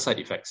severe side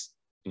effects.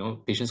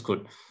 Patients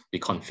could be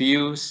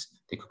confused,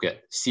 they could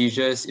get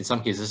seizures, in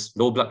some cases,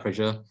 low blood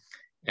pressure,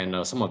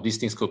 and some of these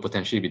things could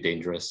potentially be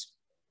dangerous.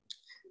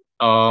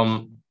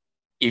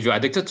 If you're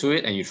addicted to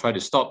it and you try to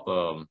stop,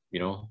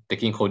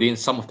 taking codeine,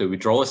 some of the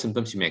withdrawal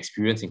symptoms you may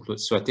experience include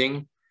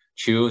sweating,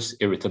 chills,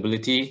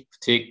 irritability,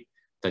 fatigue,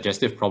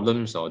 digestive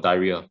problems, or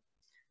diarrhea.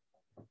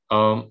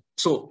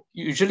 So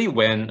usually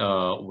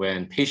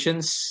when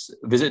patients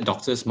visit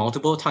doctors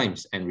multiple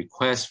times and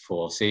request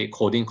for, say,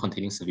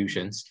 codeine-containing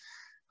solutions,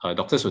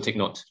 doctors will take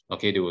note.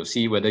 Okay, they will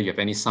see whether you have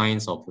any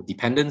signs of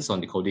dependence on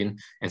the codeine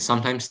and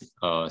sometimes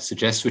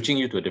suggest switching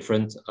you to a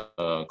different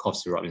cough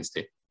syrup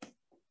instead.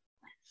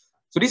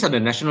 So these are the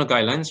national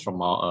guidelines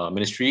from our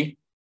ministry.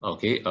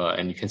 Okay,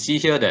 and you can see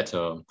here that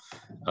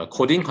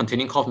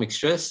codeine-containing cough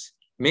mixtures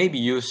may be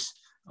used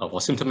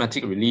for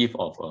symptomatic relief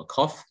of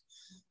cough,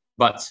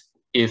 but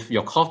if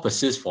your cough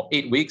persists for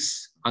 8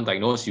 weeks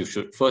undiagnosed, you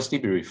should firstly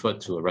be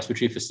referred to a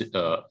respiratory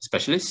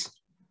specialist.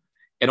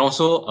 And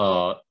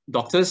also,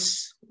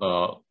 doctors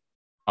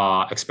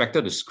are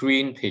expected to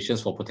screen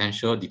patients for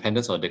potential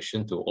dependence or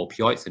addiction to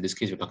opioids. In this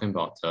case, we're talking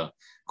about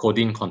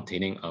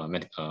codeine-containing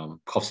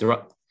cough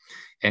syrup.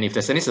 And if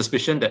there's any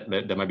suspicion that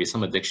there might be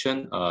some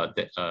addiction,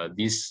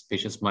 these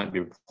patients might be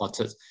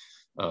reported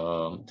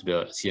to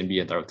the CNB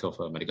and Director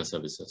of Medical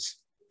Services.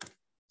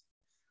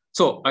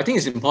 So I think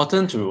it's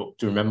important to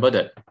remember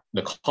that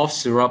the cough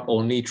syrup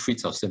only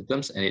treats our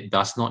symptoms and it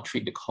does not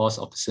treat the cause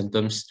of the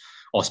symptoms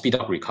or speed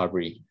up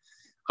recovery.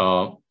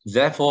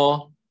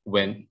 Therefore,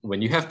 when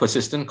you have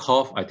persistent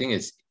cough, I think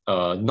it's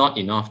not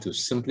enough to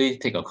simply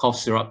take a cough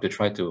syrup to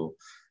try to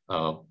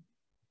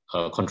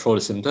control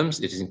the symptoms.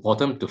 It is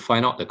important to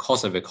find out the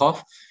cause of your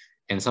cough,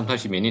 and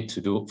sometimes you may need to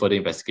do further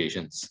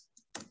investigations.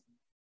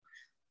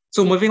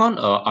 So moving on,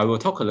 I will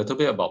talk a little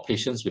bit about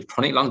patients with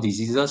chronic lung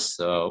diseases,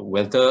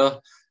 whether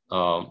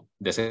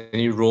there's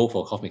any role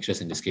for cough mixtures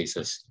in these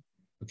cases.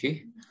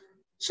 Okay,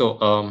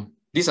 so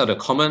these are the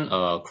common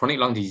chronic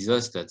lung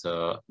diseases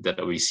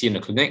that we see in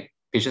the clinic.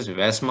 Patients with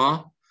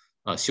asthma,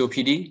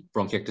 COPD,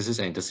 bronchiectasis,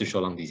 and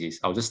interstitial lung disease.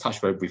 I'll just touch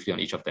very briefly on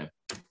each of them.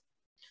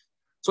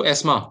 So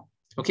asthma.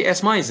 Okay,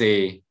 asthma is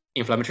an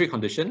inflammatory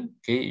condition.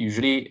 Okay,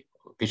 usually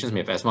patients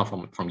may have asthma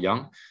from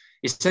young.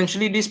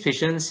 Essentially, these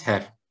patients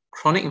have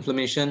chronic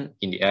inflammation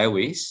in the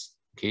airways.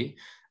 Okay,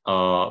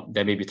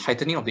 there may be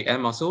tightening of the air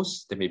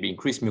muscles. There may be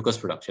increased mucus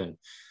production.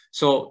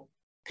 So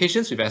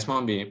patients with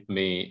asthma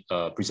may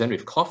present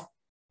with cough,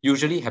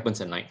 usually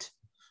happens at night.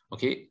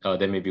 Okay,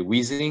 there may be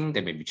wheezing,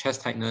 there may be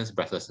chest tightness,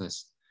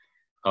 breathlessness.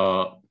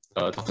 Dr.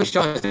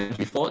 Xiao has said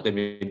before, there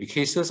may be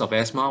cases of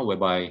asthma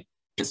whereby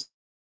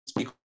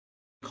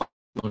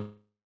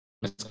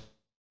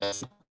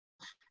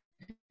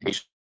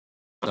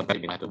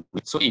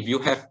so if you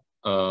have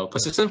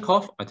persistent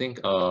cough, I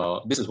think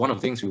this is one of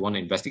the things we want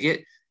to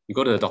investigate. You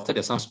go to the doctor,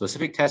 there's some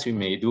specific tests we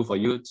may do for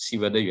you to see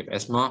whether you have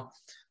asthma.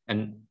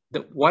 And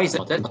why is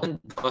that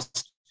important? Because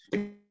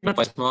treatment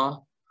for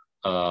asthma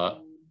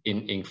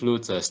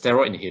includes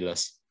steroid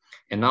inhalers.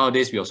 And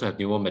nowadays, we also have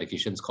newer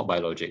medications called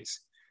biologics.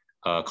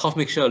 Cough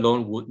mixture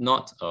alone would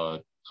not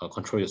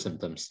control your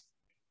symptoms.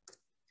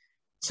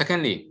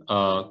 Secondly,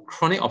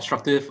 chronic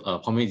obstructive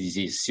pulmonary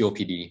disease,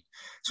 COPD.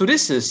 So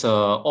this is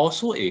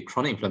also a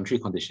chronic inflammatory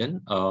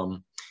condition.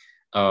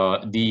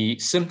 The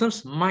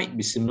symptoms might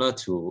be similar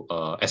to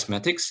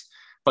asthmatics,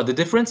 but the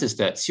difference is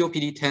that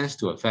COPD tends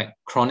to affect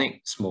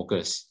chronic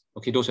smokers.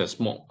 Okay, those who have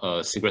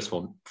smoked cigarettes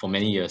for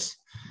many years.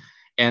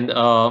 And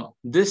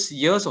this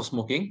years of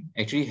smoking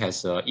actually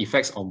has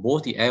effects on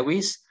both the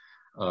airways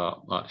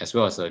as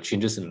well as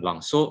changes in the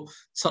lungs. So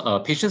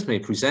patients may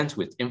present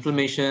with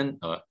inflammation,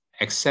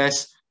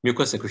 excess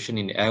mucus secretion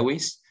in the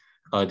airways.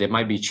 There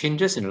might be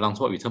changes in the lungs,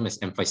 what we term as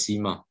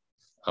emphysema,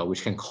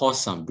 which can cause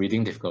some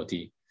breathing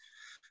difficulty.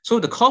 So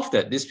the cough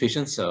that these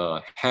patients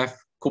have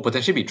could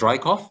potentially be dry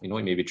cough. You know,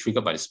 it may be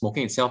triggered by the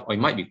smoking itself, or it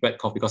might be wet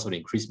cough because of the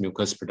increased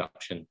mucus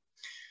production.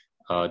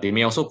 They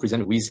may also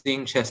present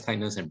wheezing, chest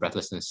tightness, and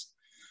breathlessness.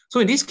 So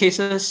in these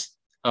cases,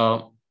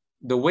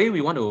 the way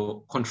we want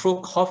to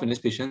control cough in these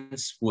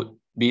patients would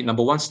be,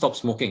 number one, stop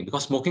smoking,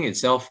 because smoking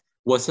itself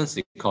worsens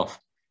the cough.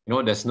 You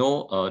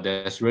know,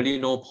 there's really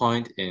no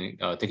point in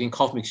taking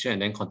cough mixture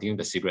and then continuing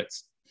the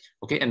cigarettes.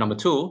 Okay, and number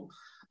two,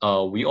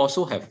 we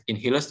also have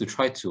inhalers to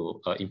try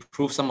to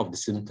improve some of the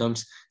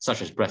symptoms,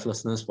 such as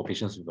breathlessness for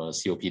patients with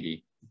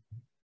COPD.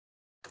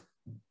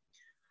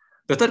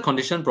 The third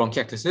condition,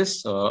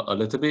 bronchiectasis, a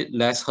little bit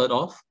less heard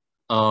of.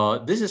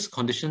 This is a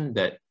condition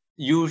that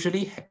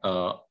usually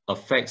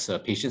affects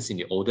patients in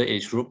the older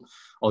age group,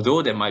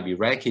 although there might be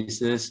rare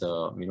cases,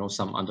 you know,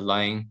 some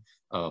underlying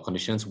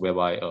conditions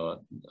whereby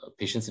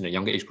patients in the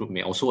younger age group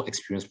may also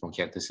experience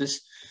bronchiectasis.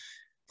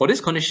 For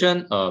this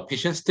condition,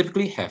 patients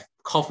typically have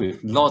cough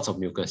with lots of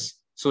mucus,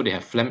 so they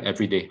have phlegm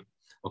every day.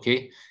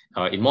 Okay,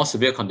 in more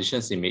severe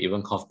conditions, they may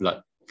even cough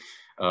blood.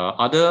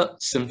 Other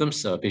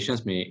symptoms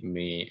patients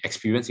may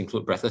experience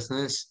include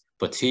breathlessness,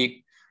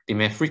 fatigue. They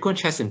may have frequent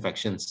chest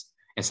infections,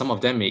 and some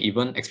of them may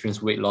even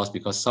experience weight loss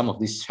because some of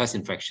these chest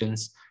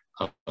infections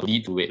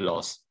lead to weight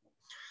loss.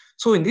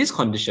 So in these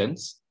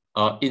conditions,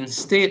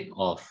 instead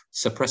of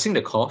suppressing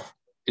the cough,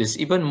 it is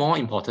even more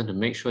important to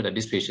make sure that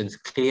these patients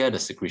clear the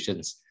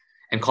secretions,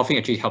 and coughing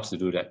actually helps to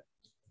do that.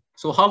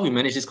 So how we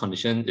manage this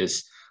condition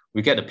is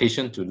we get the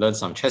patient to learn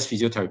some chest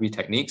physiotherapy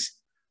techniques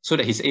so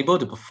that he's able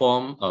to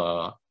perform,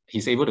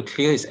 he's able to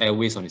clear his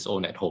airways on his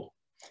own at home.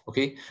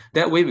 Okay,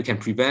 that way we can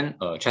prevent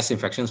chest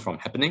infections from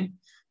happening.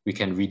 We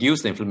can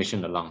reduce the inflammation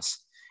in the lungs.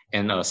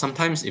 And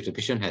sometimes if the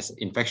patient has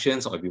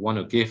infections, or if we want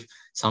to give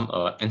some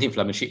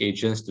anti-inflammatory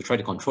agents to try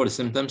to control the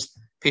symptoms,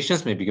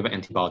 patients may be given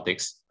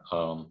antibiotics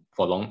for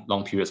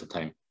long periods of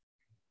time.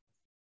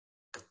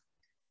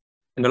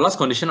 And the last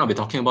condition I'll be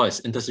talking about is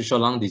interstitial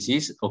lung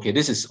disease. Okay,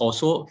 this is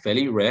also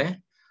fairly rare.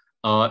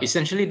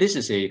 Essentially, this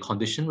is a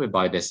condition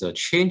whereby there's a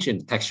change in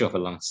the texture of the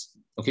lungs.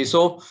 Okay,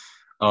 so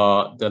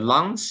the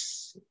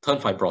lungs turn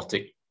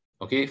fibrotic.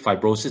 Okay,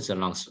 fibrosis in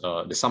lungs.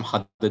 There's some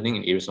hardening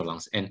in areas of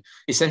lungs, and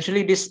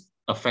essentially these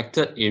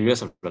affected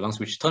areas of the lungs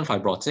which turn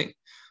fibrotic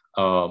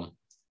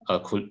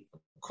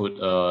could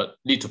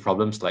lead to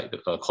problems like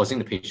causing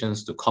the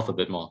patients to cough a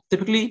bit more.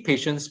 Typically,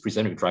 patients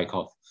present with dry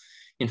cough.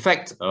 In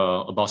fact,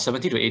 about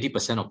 70 to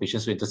 80% of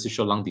patients with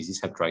interstitial lung disease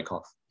have dry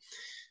cough.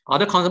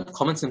 Other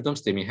common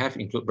symptoms they may have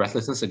include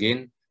breathlessness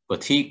again,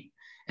 fatigue,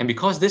 and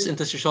because this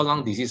interstitial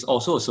lung disease is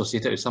also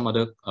associated with some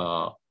other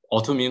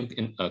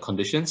autoimmune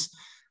conditions,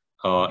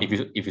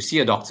 if you see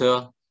a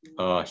doctor,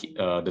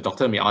 the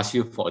doctor may ask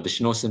you for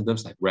additional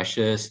symptoms like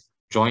rashes,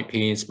 joint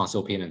pains,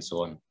 muscle pain, and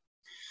so on.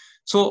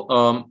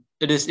 So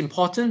it is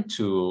important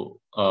to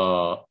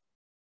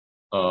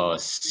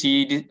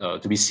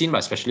be seen by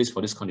specialists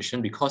for this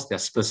condition because there are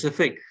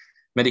specific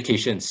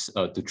medications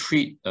to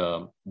treat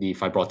the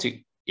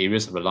fibrotic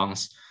areas of the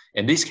lungs,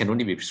 and these can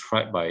only be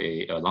prescribed by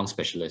a lung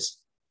specialist.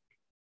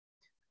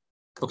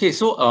 Okay,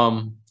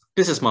 so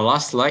this is my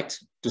last slide.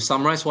 To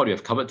summarize what we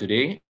have covered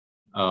today,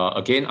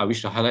 again, I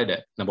wish to highlight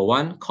that number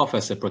one, cough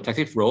has a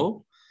protective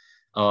role.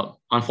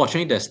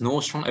 Unfortunately, there's no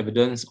strong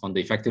evidence on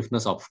the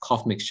effectiveness of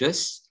cough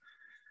mixtures.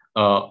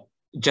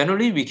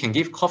 Generally, we can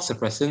give cough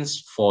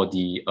suppressants for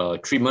the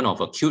treatment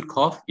of acute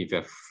cough. If you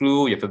have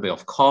flu, you have a bit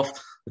of cough,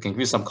 we can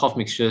give some cough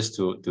mixtures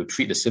to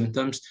treat the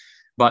symptoms.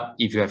 But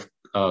if you have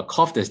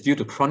cough that's due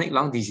to chronic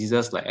lung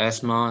diseases like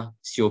asthma,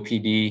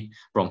 COPD,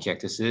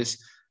 bronchiectasis,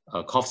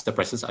 cough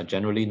suppressants are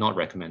generally not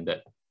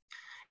recommended.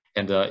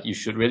 And you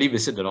should really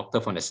visit the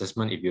doctor for an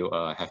assessment if you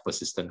have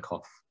persistent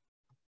cough.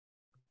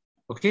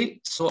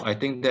 Okay, so I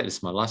think that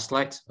is my last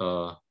slide.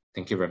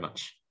 Thank you very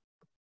much.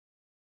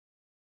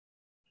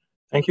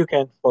 Thank you,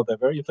 Ken, for the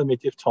very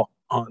informative talk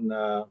on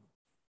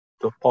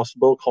the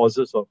possible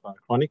causes of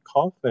chronic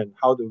cough and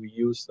how do we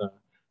use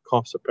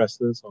cough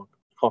suppressants or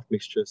cough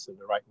mixtures in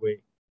the right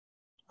way.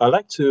 I'd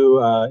like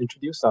to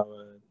introduce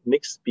our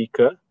next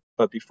speaker,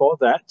 but before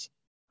that,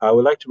 I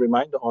would like to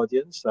remind the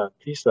audience,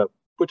 please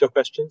put your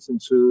questions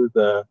into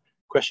the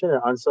question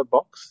and answer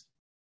box,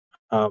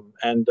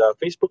 and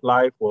Facebook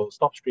Live will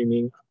stop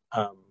streaming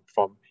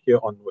from here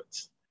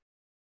onwards.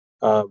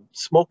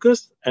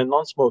 Smokers and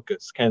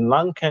non-smokers can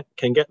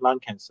get lung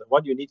cancer.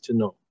 What you need to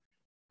know.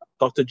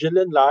 Dr.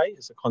 Gillian Lai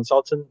is a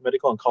consultant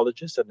medical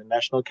oncologist at the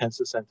National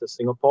Cancer Center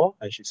Singapore,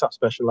 and she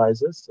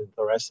subspecializes in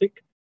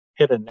thoracic,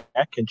 head and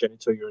neck, and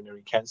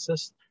genitourinary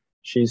cancers.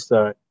 She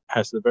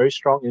has a very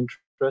strong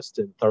interest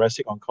in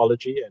thoracic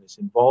oncology and is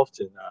involved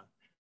in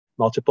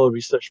multiple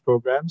research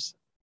programs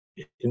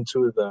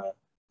into the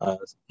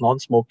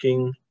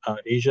non-smoking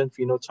Asian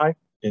phenotype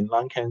in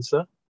lung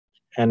cancer,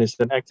 and is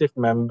an active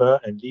member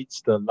and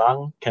leads the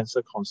Lung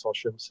Cancer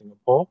Consortium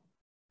Singapore.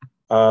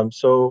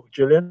 So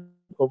Gillian,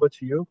 over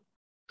to you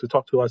to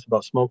talk to us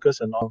about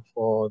smokers and all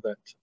for that.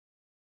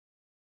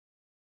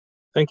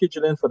 Thank you,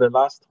 Gillian, for the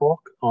last talk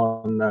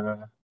on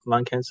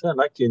lung cancer. I'd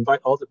like to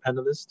invite all the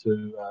panelists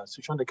to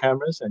switch on the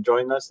cameras and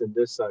join us in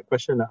this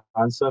question and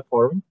answer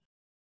forum.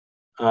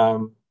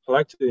 I'd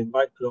like to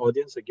invite the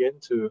audience again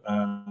to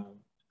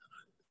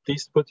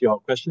please put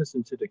your questions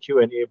into the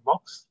Q&A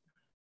box,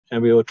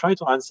 and we will try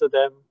to answer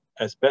them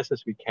as best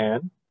as we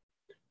can,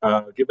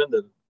 given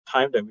the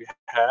time that we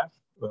have,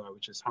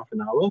 which is half an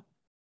hour.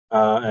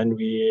 And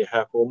we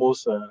have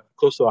almost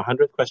close to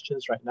 100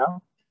 questions right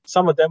now.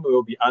 Some of them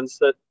will be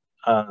answered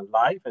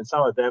live, and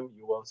some of them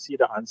you will see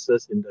the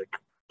answers in the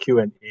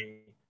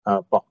Q&A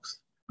box.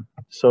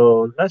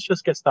 So let's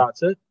just get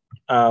started.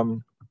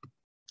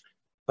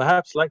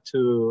 Perhaps like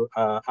to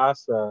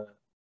ask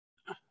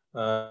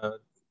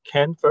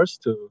Ken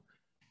first to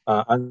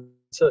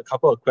answer a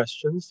couple of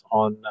questions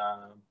on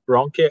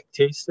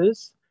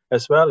bronchiectasis,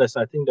 as well as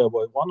I think there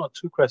were one or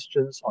two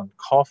questions on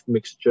cough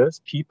mixtures,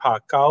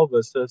 P-Pakao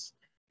versus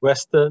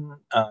Western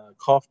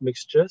cough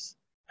mixtures.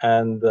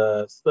 And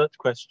the third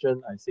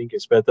question, I think,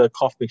 is whether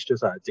cough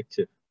mixtures are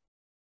addictive.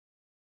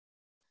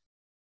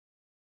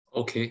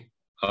 Okay.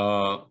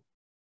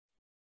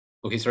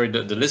 Okay, sorry,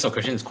 the list of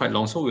questions is quite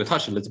long, so we'll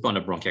touch a little bit on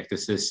the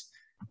bronchiectasis.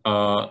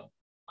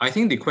 I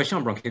think the question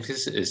on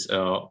bronchiectasis is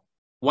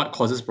what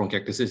causes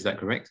bronchiectasis, is that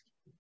correct?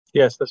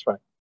 Yes, that's right.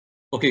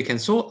 Okay,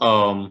 so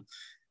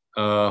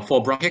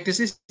for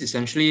bronchiectasis,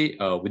 essentially,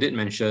 we did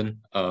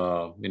mention,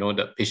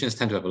 that patients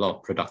tend to have a lot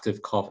of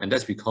productive cough, and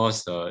that's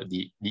because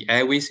the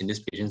airways in these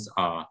patients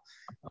are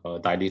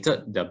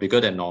dilated, they're bigger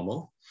than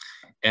normal.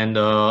 And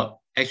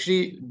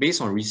actually,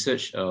 based on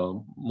research,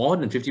 more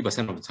than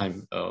 50% of the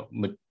time,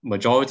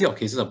 majority of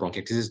cases of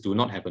bronchiectasis do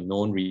not have a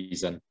known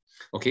reason.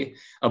 Okay,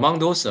 among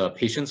those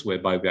patients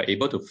whereby we are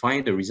able to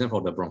find the reason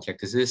for the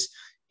bronchiectasis,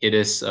 it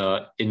is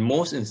in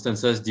most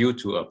instances due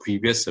to a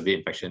previous severe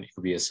infection. It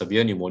could be a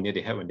severe pneumonia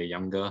they had when they're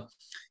younger.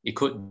 It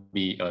could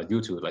be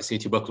due to, let's say,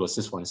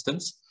 tuberculosis, for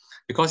instance,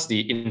 because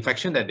the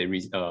infection that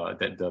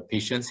that the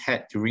patients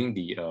had during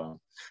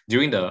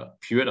the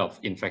period of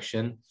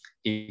infection,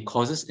 it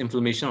causes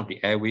inflammation of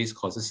the airways,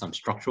 causes some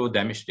structural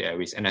damage to the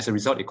airways, and as a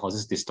result, it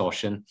causes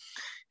distortion.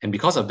 And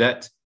because of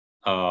that,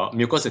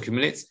 mucus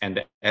accumulates, and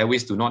the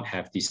airways do not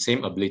have the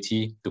same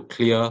ability to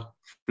clear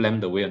phlegm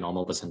the way a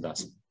normal person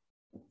does.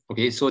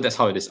 Okay, so that's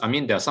how it is. I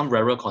mean, there are some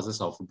rarer causes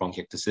of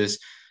bronchiectasis.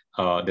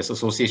 There's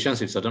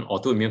associations with certain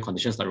autoimmune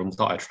conditions like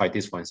rheumatoid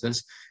arthritis, for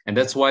instance. And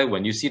that's why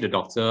when you see the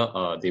doctor,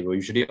 they will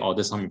usually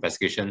order some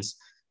investigations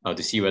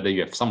to see whether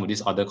you have some of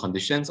these other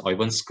conditions, or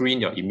even screen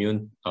your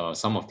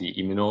some of the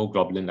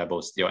immunoglobulin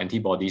levels, your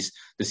antibodies,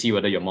 to see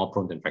whether you're more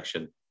prone to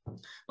infection.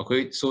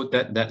 Okay, so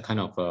that kind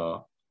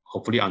of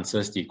hopefully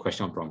answers the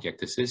question of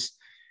bronchiectasis.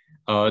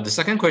 The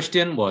second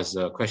question was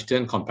a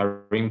question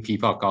comparing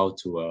P-Pakao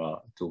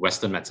to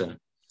Western medicine.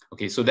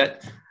 Okay, so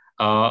that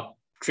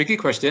tricky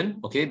question,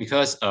 okay,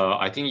 because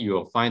I think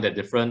you'll find that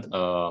different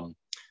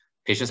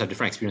patients have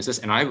different experiences,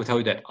 and I will tell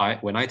you that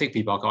when I take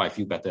P-Pakao, I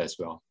feel better as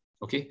well.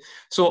 Okay,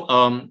 so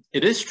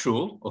it is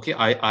true. Okay,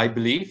 I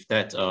believe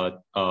that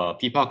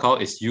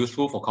P-Pakao is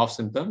useful for cough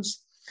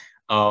symptoms.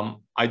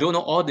 I don't know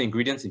all the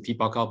ingredients in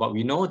P-Pakao, but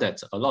we know that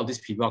a lot of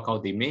these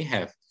P-Pakao, they may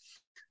have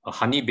a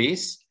honey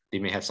base, they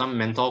may have some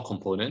menthol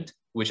component,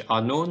 which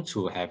are known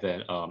to have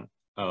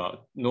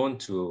known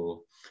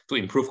to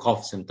improve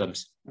cough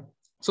symptoms.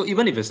 So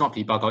even if it's not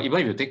P-Pakao, even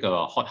if you take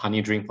a hot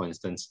honey drink, for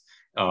instance,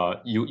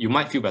 you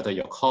might feel better,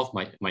 your cough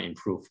might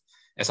improve.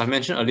 As I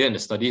mentioned earlier in the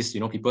studies,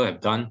 people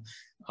have done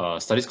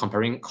studies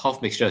comparing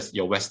cough mixtures,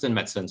 your Western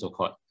medicine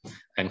so-called,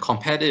 and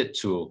compared it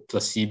to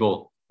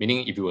placebo,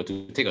 meaning if you were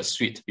to take a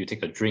sweet, you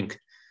take a drink,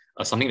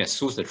 something that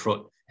soothes the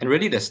throat. And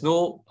really, there's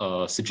no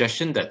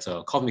suggestion that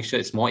cough mixture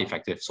is more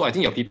effective. So I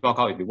think your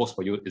P-Pakao, if it works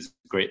for you, is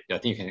great. I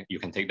think you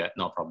can take that,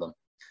 no problem.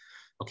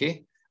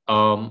 Okay.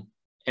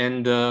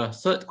 And the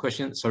third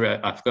question, sorry,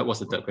 I forgot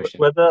what's the third question.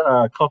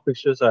 Whether cough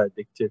mixtures are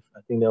addictive.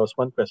 I think there was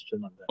one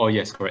question on that. Oh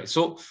yes, correct.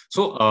 So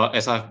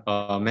as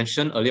I've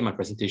mentioned earlier in my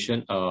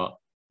presentation,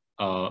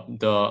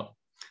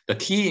 the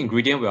key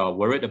ingredient we are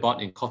worried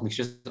about in cough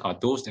mixtures are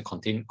those that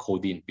contain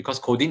codeine, because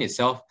codeine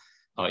itself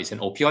is an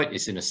opioid.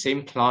 It's in the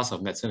same class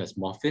of medicine as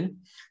morphine.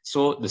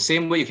 So the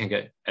same way you can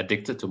get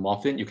addicted to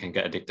morphine, you can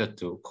get addicted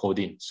to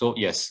codeine. So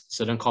yes,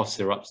 certain cough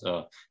syrups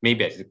may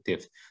be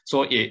addictive.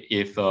 So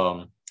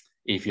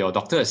if your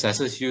doctor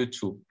assesses you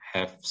to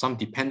have some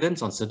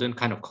dependence on certain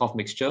kind of cough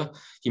mixture,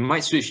 he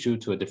might switch you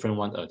to a different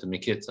one to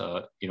make it,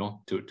 to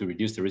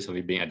reduce the risk of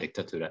you being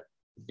addicted to that.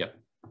 Yeah,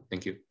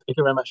 thank you. Thank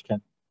you very much,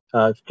 Ken.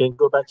 If you can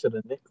go back to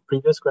the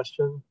previous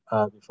question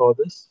before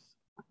this.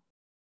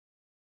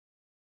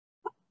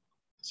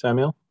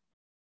 Samuel?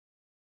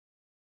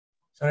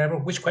 Sorry,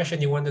 which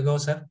question you want to go,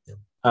 sir?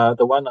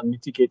 The one on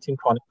mitigating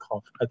chronic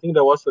cough. I think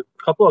there was a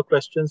couple of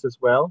questions as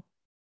well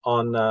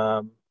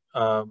on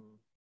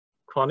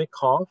chronic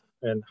cough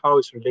and how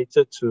it's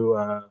related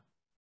to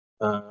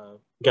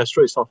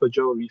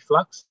gastroesophageal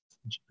reflux,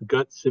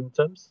 GERD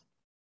symptoms.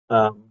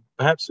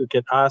 Perhaps we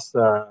can ask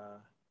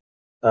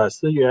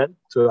Si Yuan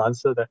to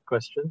answer that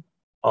question,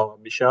 or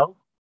Michelle.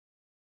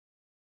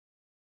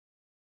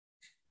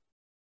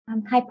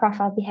 Hi, Prof.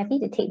 I'll be happy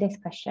to take this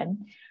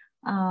question.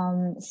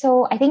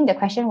 So I think the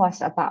question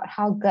was about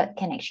how GERD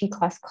can actually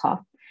cause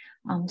cough.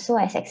 So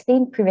as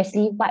explained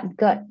previously, what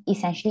GERD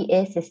essentially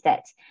is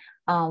that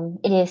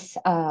it is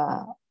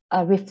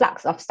a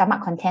reflux of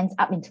stomach contents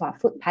up into our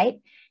food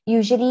pipe.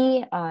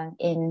 Usually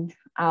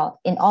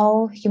in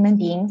all human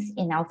beings,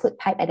 in our food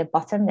pipe at the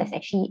bottom, there's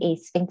actually a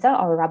sphincter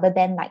or a rubber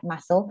band-like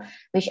muscle,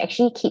 which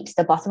actually keeps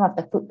the bottom of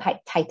the food pipe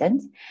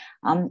tightened.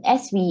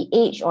 As we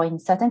age or in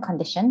certain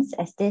conditions,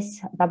 as this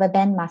rubber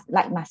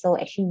band-like muscle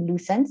actually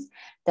loosens,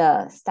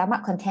 the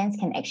stomach contents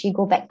can actually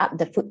go back up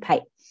the food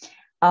pipe.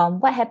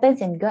 What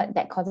happens in GERD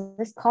that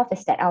causes cough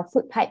is that our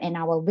food pipe and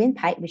our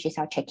windpipe, which is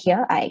our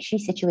trachea, are actually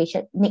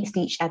situated next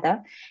to each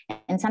other.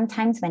 And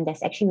sometimes when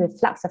there's actually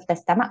reflux of the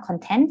stomach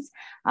contents,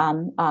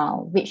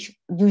 which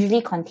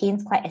usually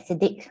contains quite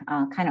acidic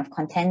kind of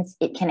contents,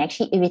 it can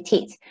actually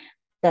irritate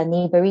the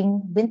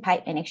neighboring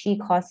windpipe and actually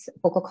cause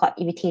vocal cord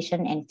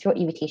irritation and throat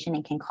irritation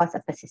and can cause a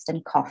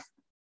persistent cough.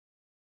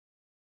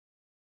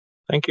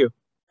 Thank you.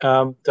 There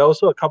are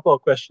also a couple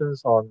of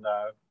questions on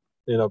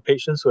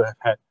patients who have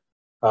had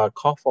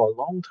cough for a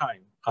long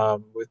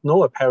time with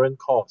no apparent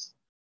cause,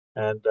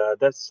 and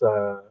that's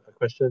a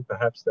question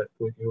perhaps that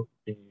would you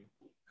be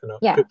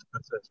equipped to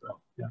answer as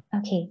well. Yeah.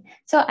 Okay,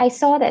 so I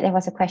saw that there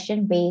was a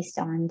question based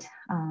on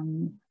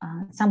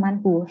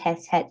someone who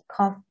has had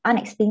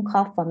unexplained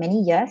cough for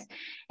many years,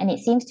 and it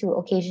seems to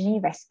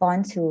occasionally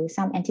respond to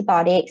some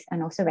antibiotics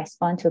and also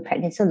respond to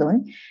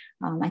prednisolone.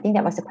 I think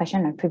that was the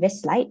question on the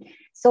previous slide.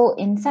 So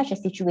in such a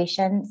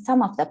situation,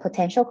 some of the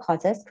potential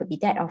causes could be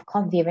that of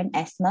cough variant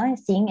asthma,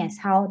 seeing as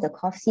how the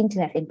cough seemed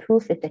to have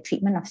improved with the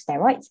treatment of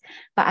steroids.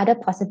 But other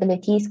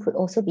possibilities could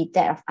also be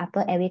that of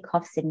upper airway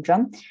cough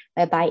syndrome,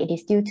 whereby it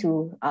is due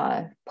to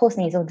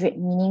postnasal drip,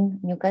 meaning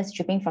mucus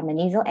dripping from the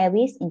nasal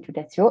airways into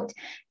the throat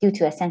due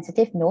to a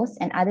sensitive nose.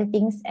 And other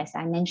things, as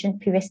I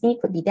mentioned previously,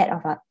 could be that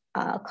of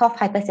a cough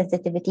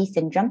hypersensitivity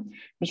syndrome,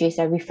 which is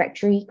a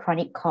refractory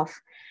chronic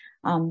cough.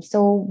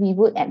 So we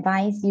would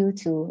advise you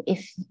to,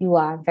 if you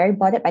are very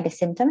bothered by the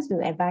symptoms, we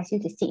would advise you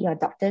to seek your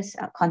doctor's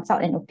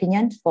consult and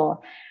opinion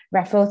for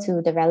referral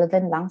to the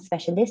relevant lung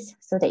specialist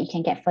so that you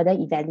can get further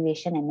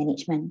evaluation and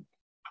management.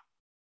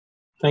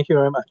 Thank you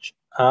very much.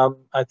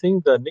 I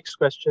think the next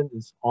question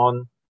is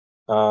on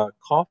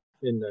cough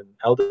in an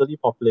elderly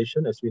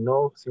population. As we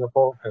know,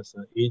 Singapore has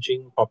an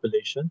aging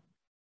population,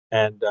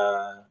 and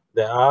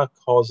there are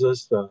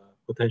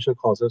potential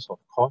causes of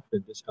cough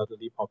in this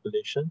elderly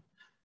population.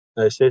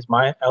 It says,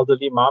 my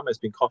elderly mom has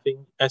been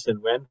coughing as and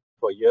when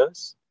for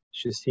years.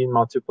 She's seen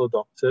multiple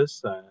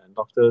doctors, and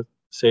doctor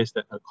says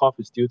that her cough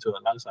is due to her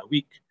lungs are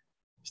weak.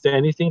 Is there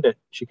anything that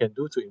she can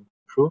do to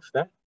improve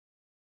that?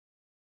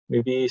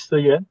 Maybe Si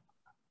Yuan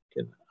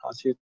can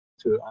ask you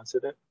to answer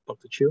that,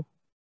 Dr. Chiu.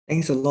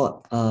 Thanks a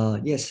lot.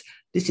 Yes,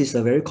 this is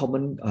a very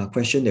common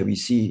question that we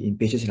see in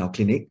patients in our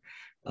clinic.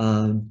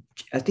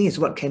 I think it's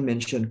what Ken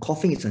mentioned.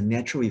 Coughing is a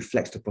natural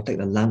reflex to protect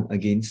the lung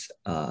against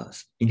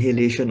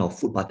inhalation of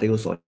food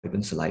particles or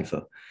even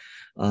saliva.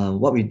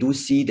 What we do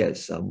see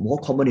that's more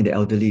common in the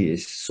elderly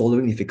is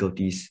swallowing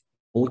difficulties.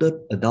 Older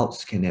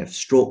adults can have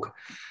stroke,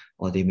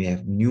 or they may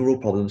have neural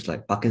problems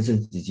like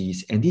Parkinson's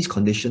disease, and these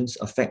conditions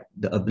affect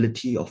the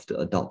ability of the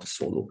adult to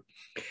swallow.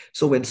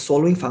 So when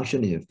swallowing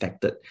function is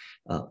affected,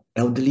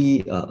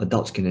 elderly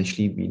adults can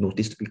actually be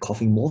noticed to be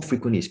coughing more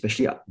frequently,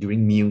 especially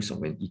during meals or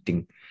when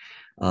eating.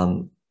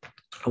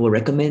 I would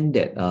recommend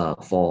that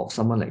for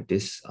someone like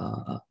this,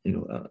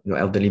 your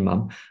elderly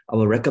mom, I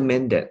would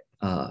recommend that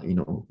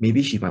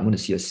maybe she might want to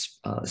see a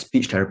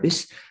speech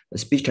therapist. A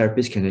speech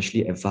therapist can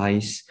actually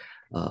advise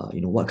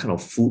what kind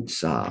of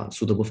foods are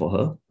suitable for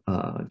her.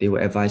 They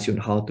will advise you on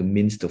how to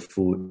mince the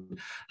food,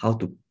 how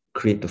to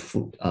create the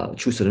food,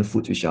 choose certain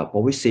foods which are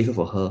always safer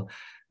for her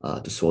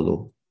to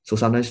swallow. So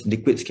sometimes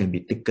liquids can be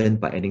thickened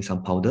by adding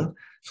some powder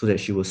so that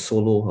she will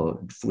swallow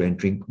her food and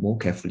drink more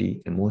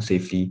carefully and more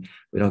safely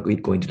without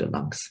it going to the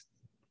lungs.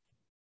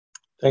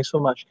 Thanks so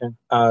much, Ken.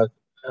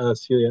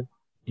 Celia,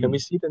 can we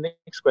see the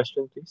next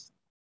question, please?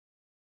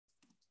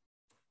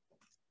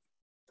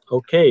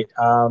 Okay,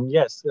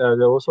 yes,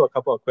 there are also a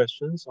couple of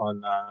questions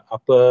on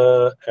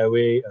upper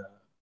airway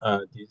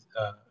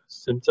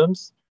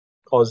symptoms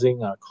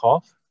causing a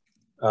cough.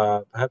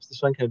 Perhaps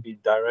this one can be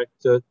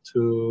directed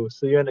to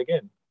Suyan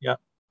again. Yeah.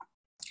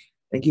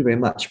 Thank you very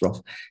much,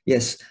 Prof.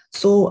 Yes,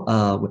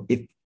 so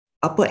if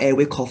upper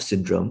airway cough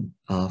syndrome,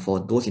 for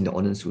those in the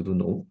audience who don't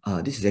know,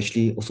 this is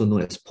actually also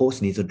known as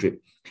postnasal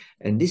drip.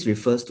 And this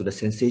refers to the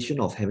sensation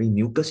of having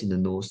mucus in the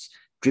nose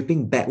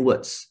dripping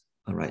backwards,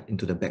 all right,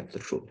 into the back of the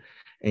throat.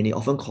 And it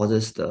often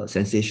causes the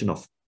sensation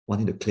of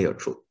wanting to clear your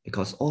throat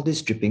because all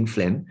this dripping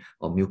phlegm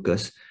or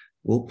mucus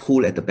will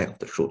pool at the back of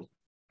the throat.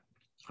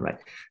 Right.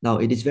 Now,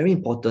 it is very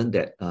important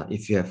that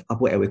if you have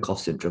upper airway cough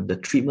syndrome, the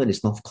treatment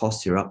is not cough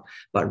syrup,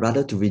 but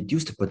rather to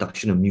reduce the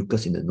production of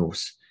mucus in the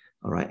nose.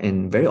 All right.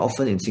 And very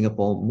often in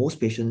Singapore, most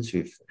patients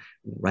with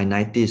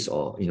rhinitis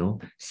or,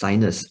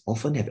 sinus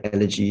often have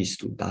allergies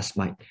to dust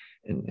mite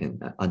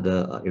and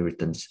other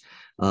irritants.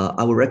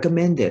 I would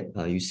recommend that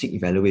you seek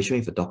evaluation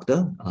with a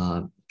doctor.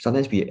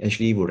 Sometimes we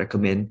actually will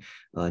recommend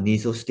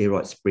nasal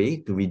steroid spray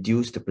to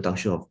reduce the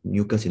production of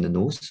mucus in the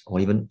nose, or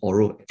even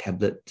oral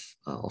tablets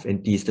of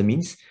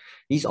antihistamines.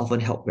 These often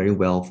help very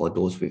well for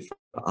those with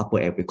upper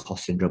airway cough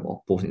syndrome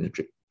or postnasal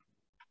drip.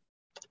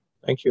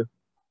 Thank you.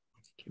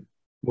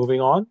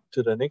 Moving on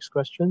to the next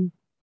question.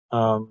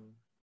 Sam,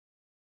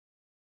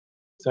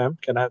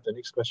 can I have the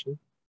next question?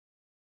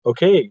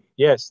 Okay,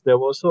 yes, there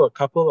were also a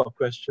couple of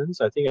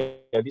questions, I think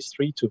at least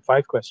 3 to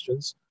 5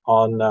 questions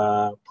on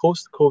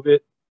post-COVID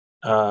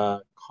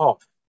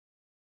cough.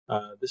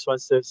 This one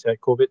says had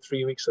COVID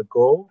 3 weeks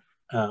ago,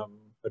 a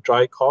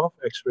dry cough,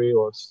 X-ray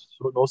was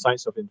no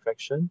signs of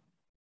infection,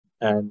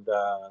 and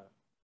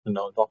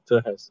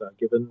doctor has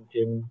given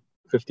him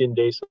 15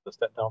 days of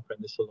step-down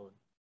prednisolone.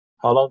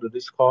 How long did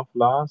this cough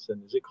last,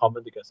 and is it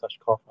common to get such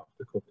cough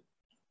after COVID?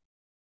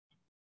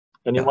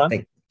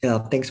 Anyone?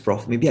 Thanks,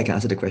 Prof. Maybe I can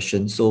answer the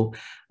question. So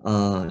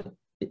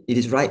it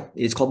is right.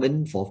 It's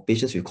common for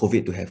patients with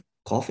COVID to have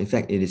cough. In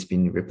fact, it has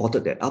been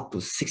reported that up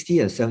to 60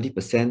 and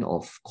 70%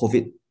 of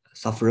COVID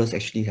sufferers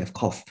actually have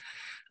cough.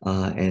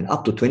 And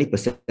up to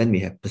 20% may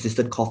have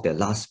persistent cough that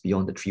lasts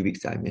beyond the 3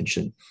 weeks that I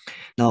mentioned.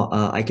 Now,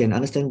 I can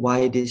understand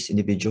why this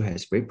individual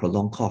has very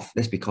prolonged cough.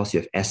 That's because you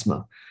have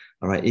asthma.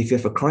 All right. If you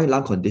have a chronic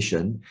lung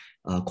condition,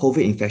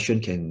 COVID infection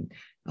can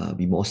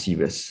be more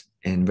serious.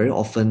 And very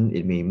often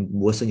it may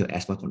worsen your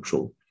asthma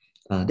control.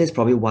 That's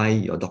probably why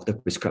your doctor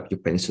prescribed you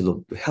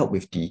prednisolone to help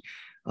with the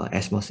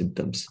asthma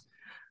symptoms.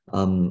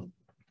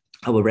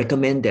 I would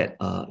recommend that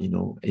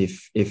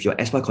if your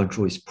asthma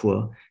control is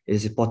poor, it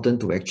is important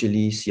to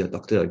actually see a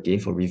doctor again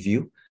for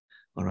review.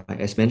 All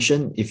right. As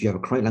mentioned, if you have a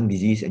chronic lung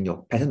disease and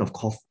your pattern of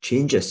cough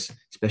changes,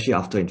 especially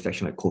after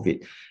infection like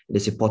COVID, it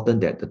is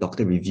important that the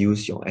doctor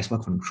reviews your asthma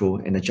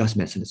control and adjust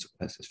medicine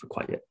as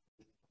required.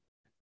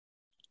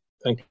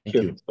 Thank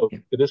you. So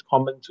it is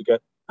common to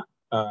get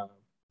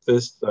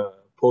this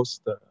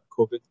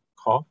post-COVID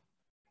cough,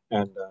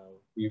 and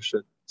you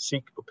should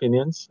seek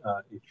opinions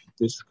if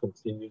this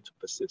continues to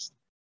persist.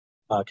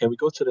 Can we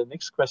go to the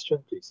next question,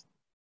 please?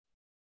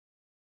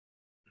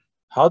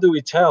 How do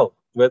we tell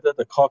whether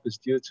the cough is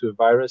due to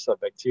virus or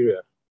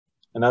bacteria?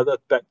 Another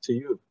back to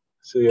you.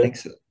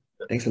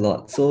 Thanks a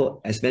lot.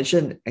 So as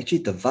mentioned, actually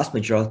the vast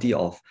majority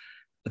of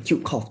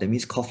acute cough, that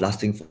means cough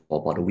lasting for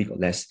about a week or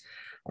less,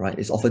 all right,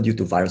 is often due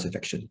to virus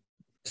infection.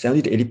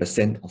 70 to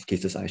 80% of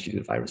cases are actually due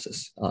to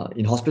viruses.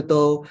 In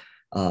hospital,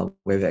 where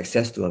we have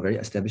access to a very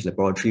established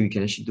laboratory, we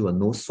can actually do a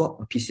nose swab,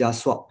 a PCR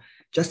swab,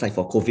 just like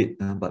for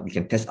COVID, but we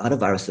can test other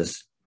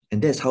viruses.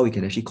 And that's how we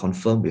can actually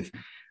confirm with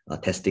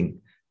testing.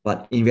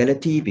 But in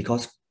reality,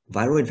 because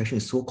viral infection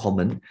is so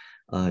common,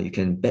 you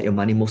can bet your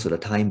money most of the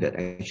time that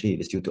actually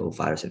it is due to a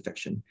virus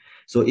infection.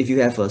 So if you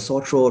have a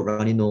sore throat,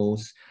 runny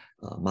nose,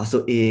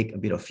 muscle ache, a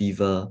bit of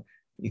fever,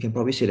 you can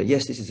probably say that,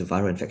 yes, this is a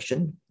viral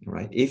infection,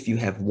 right? If you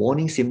have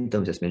warning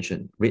symptoms, as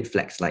mentioned, red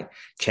flags like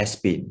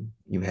chest pain,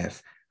 you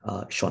have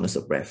shortness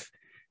of breath,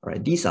 all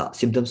right? These are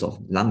symptoms of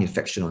lung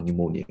infection or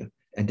pneumonia.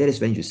 And that is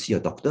when you see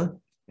a doctor,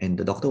 and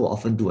the doctor will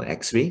often do an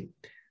X-ray,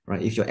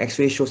 right? If your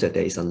X-ray shows that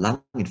there is a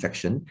lung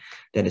infection,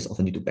 that is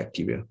often due to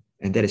bacteria.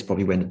 And that is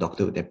probably when the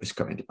doctor would then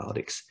prescribe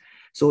antibiotics.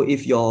 So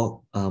if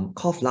your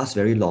cough lasts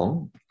very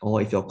long,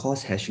 or if your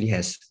cough actually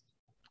has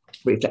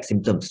red flag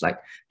symptoms like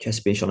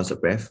chest pain, shortness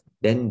of breath,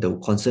 then the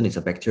concern is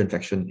a bacterial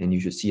infection and you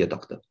should see a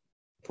doctor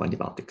for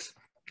antibiotics.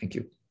 Thank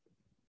you.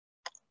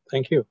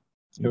 Thank you.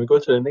 Can we go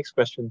to the next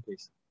question,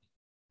 please?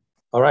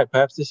 All right,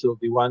 perhaps this will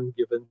be one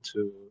given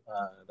to,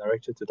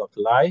 directed to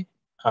Dr. Lai.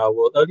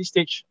 Will early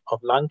stage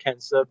of lung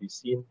cancer be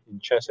seen in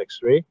chest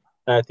X-ray?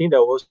 And I think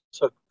there was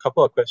also a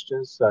couple of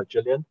questions,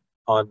 Jillian,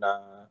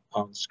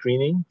 on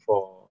screening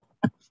for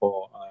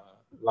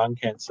lung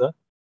cancer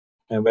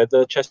and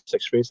whether chest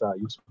X-rays are a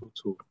useful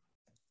tool.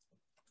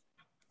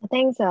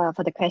 Thanks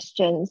for the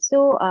question.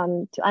 So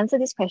to answer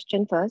this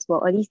question first,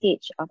 will early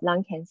stage of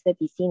lung cancer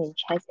be seen in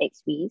chest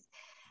X-rays?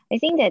 I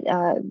think that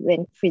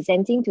when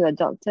presenting to a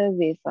doctor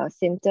with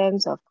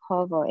symptoms of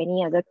cough or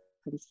any other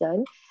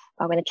concern,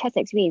 when a chest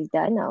X-ray is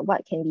done,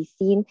 what can be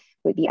seen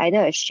would be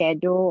either a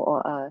shadow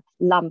or a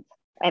lump,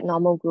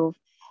 abnormal growth.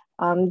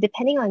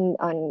 Depending on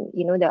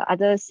the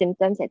other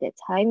symptoms at that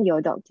time,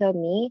 your doctor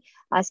may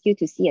ask you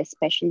to see a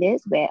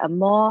specialist where a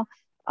more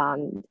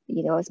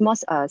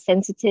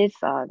sensitive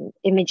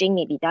imaging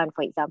may be done,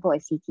 for example, a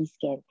CT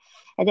scan.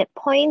 At that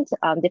point,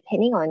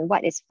 depending on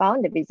what is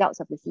found, the results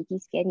of the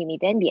CT scan, you may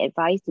then be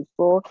advised to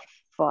go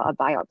for a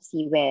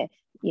biopsy where,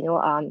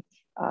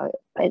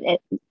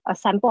 a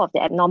sample of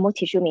the abnormal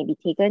tissue may be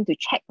taken to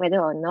check whether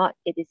or not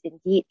it is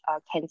indeed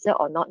cancer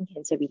or not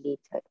cancer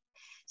related.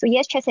 So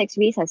yes, chest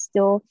X-rays are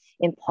still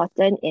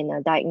important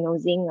in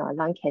diagnosing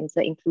lung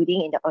cancer,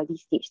 including in the early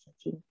stage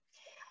setting.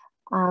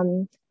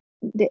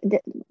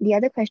 The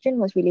other question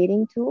was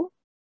relating to?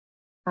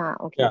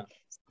 Okay. Yeah.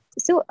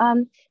 So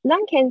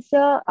lung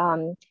cancer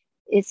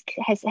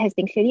has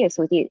been clearly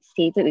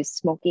associated with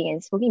smoking,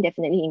 and smoking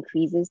definitely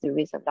increases the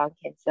risk of lung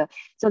cancer.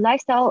 So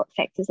lifestyle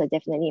factors are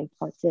definitely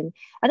important.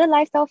 Other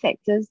lifestyle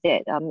factors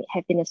that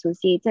have been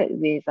associated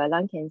with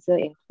lung cancer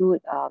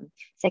include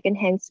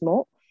secondhand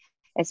smoke,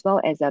 as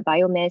well as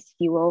biomass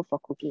fuel for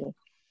cooking.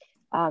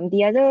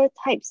 The other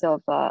types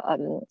of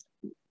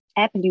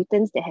air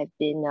pollutants that have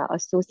been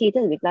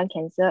associated with lung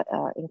cancer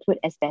include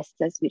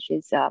asbestos, which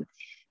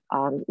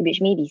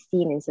may be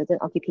seen in certain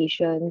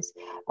occupations,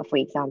 for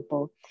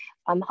example.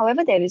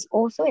 However, there is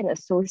also an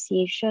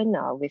association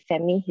with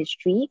family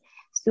history.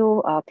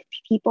 So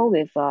people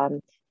with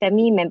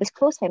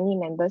close family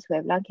members who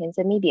have lung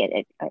cancer may be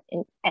at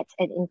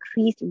an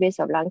increased risk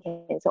of lung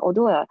cancer,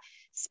 although a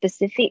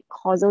specific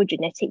causal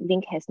genetic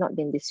link has not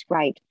been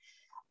described.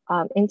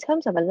 In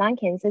terms of a lung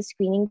cancer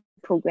screening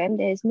program,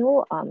 there is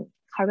no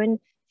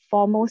current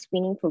formal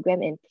screening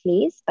program in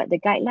place, but the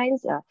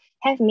guidelines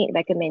have made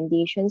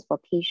recommendations for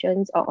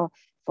patients or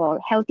for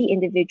healthy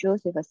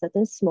individuals with a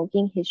certain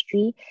smoking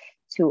history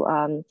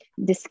to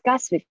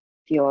discuss with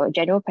your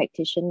general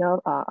practitioner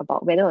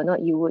about whether or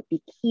not you would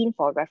be keen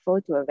for a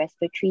referral to a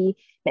respiratory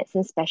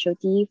medicine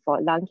specialty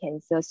for lung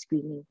cancer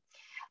screening.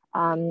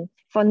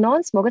 For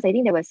non-smokers, I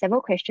think there were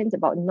several questions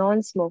about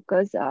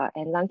non-smokers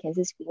and lung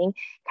cancer screening.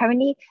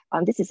 Currently,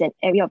 this is an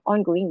area of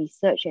ongoing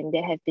research, and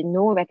there have been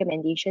no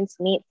recommendations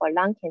made for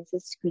lung cancer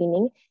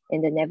screening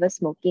in the never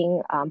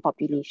smoking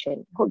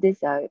population. Hope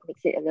this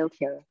makes it a little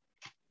clearer.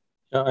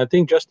 I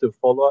think just to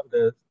follow up,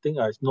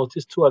 I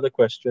noticed two other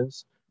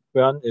questions.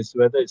 One is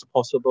whether it's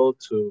possible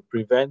to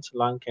prevent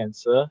lung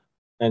cancer,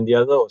 and the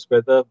other was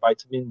whether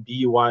vitamin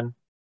B1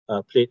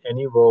 played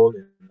any role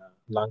in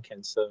lung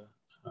cancer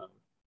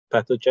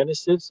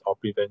pathogenesis or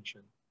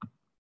prevention.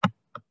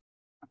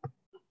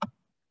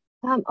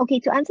 Okay,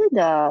 to answer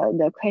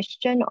the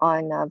question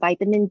on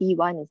vitamin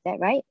B1, is that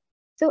right?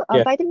 So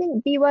Yeah.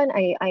 Vitamin B1,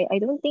 I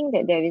don't think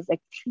that there is a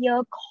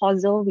clear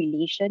causal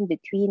relation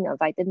between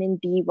vitamin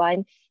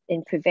B1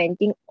 in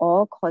preventing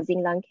or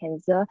causing lung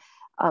cancer.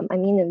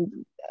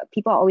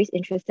 People are always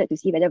interested to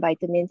see whether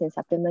vitamins and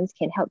supplements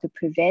can help to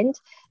prevent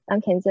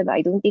lung cancer, but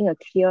I don't think a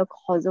clear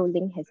causal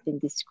link has been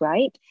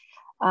described.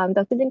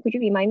 Dr. Lim, could you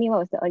remind me what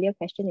was the earlier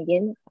question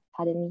again?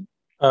 Pardon me.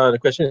 The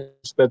question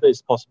is whether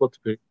it's possible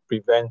to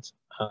prevent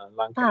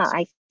lung cancer.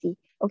 I see.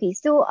 Okay,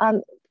 so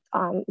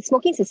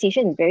smoking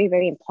cessation is very,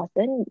 very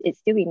important. It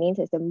still remains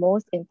as the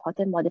most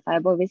important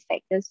modifiable risk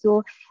factor.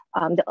 So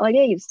the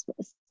earlier you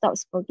stop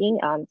smoking,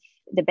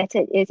 the better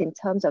it is in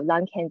terms of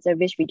lung cancer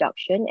risk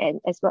reduction,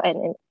 and as well,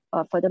 and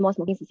furthermore,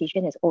 smoking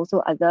cessation has also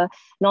other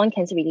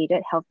non-cancer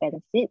related health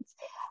benefits.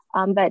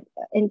 But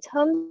in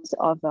terms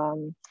of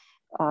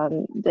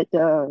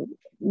the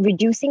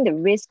reducing the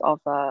risk of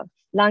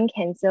lung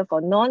cancer for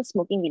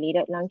non-smoking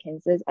related lung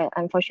cancers,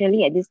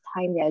 unfortunately at this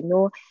time there are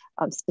no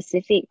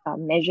specific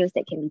measures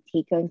that can be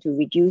taken to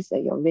reduce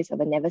your risk of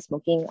a never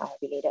smoking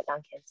related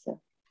lung cancer.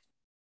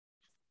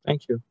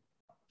 Thank you.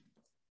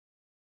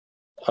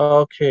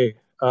 Okay,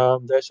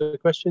 there's a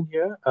question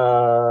here.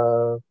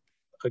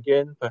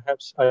 Again,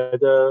 perhaps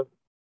either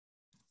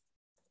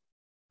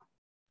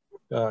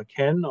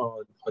Ken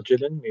or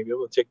Gillian, maybe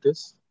we'll take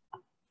this.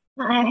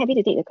 I'm happy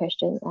to take the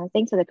question.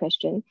 Thanks for the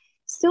question.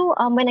 So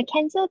when a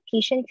cancer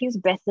patient feels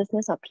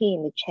breathlessness or pain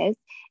in the chest,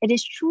 it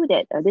is true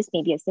that this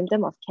may be a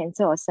symptom of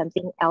cancer or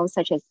something else,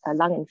 such as a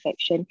lung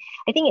infection.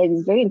 I think it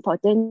is very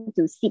important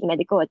to seek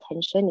medical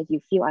attention if you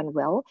feel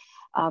unwell.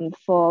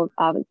 For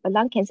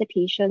lung cancer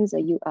patients,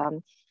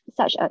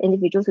 such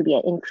individuals will be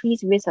at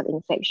increased risk of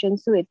infection.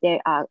 So if there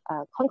are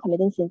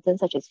concomitant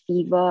symptoms such as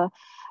fever,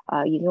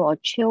 or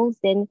chills,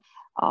 then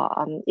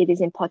it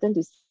is important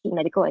to seek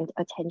medical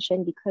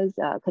attention, because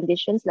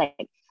conditions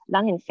like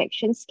lung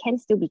infections can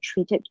still be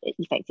treated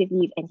effectively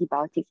with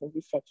antibiotics in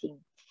this setting.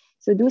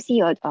 So do see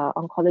your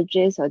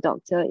oncologist or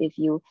doctor if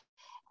you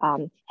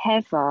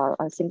have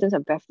symptoms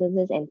of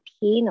breathlessness and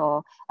pain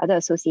or other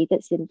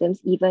associated symptoms,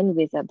 even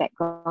with a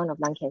background of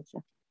lung cancer.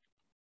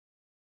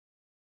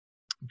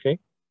 Okay,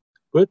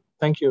 good.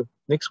 Thank you.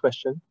 Next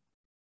question.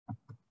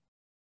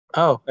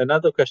 Oh,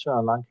 another question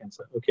on lung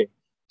cancer. Okay,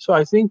 so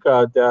I think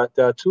there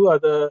are two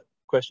other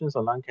questions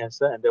on lung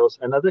cancer, and there was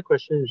another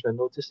question which I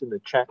noticed in the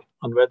chat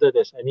on whether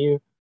there's any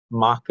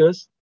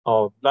markers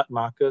or blood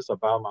markers or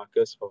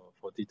biomarkers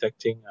for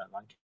detecting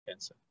lung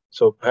cancer.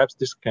 So perhaps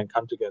this can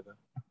come together.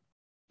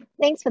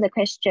 Thanks for the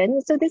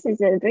question. So this is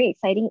a very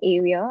exciting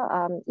area.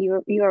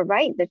 You are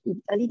right that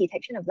early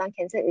detection of lung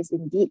cancer is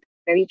indeed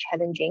very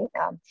challenging.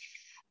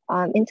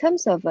 In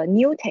terms of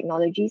new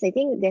technologies, I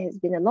think there has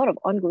been a lot of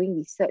ongoing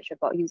research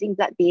about using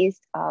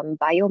blood-based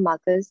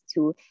biomarkers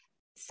to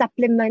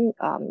supplement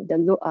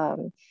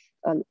the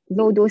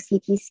low-dose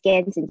CT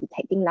scans in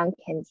detecting lung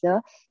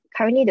cancer.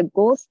 Currently, the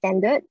gold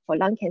standard for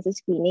lung cancer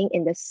screening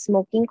in the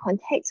smoking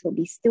context will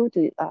be still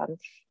to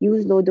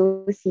use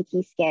low-dose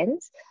CT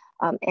scans.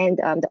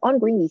 The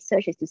ongoing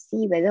research is to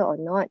see whether or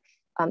not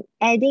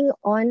adding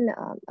on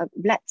a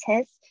blood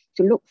test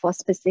to look for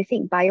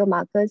specific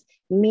biomarkers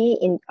may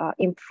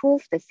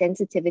improve the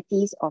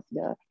sensitivities of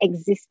the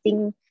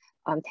existing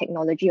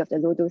technology of the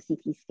low-dose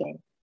CT scan.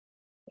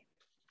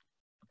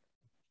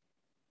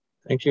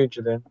 Thank you,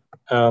 Julian.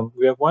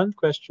 We have one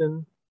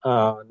question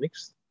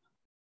next.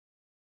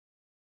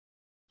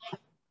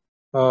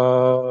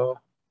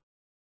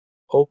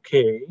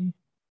 Okay.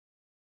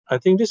 I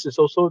think this is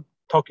also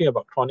talking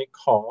about chronic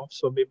cough.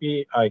 So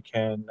maybe I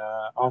can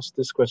ask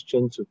this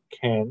question to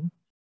Ken.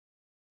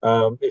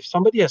 If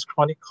somebody has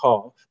chronic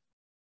cough,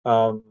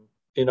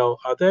 you know,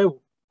 how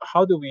do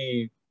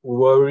we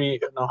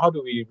how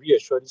do we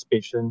reassure this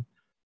patient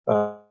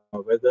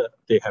whether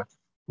they have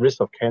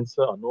risk of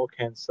cancer or no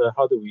cancer?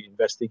 How do we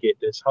investigate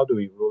this? How do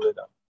we rule it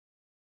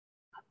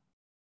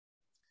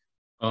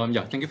out?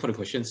 Yeah, thank you for the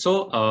question.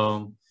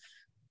 So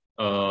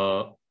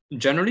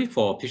generally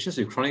for patients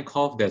with chronic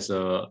cough,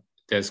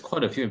 there's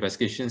quite a few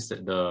investigations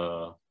that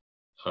the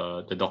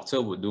doctor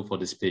would do for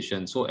this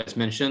patient. So as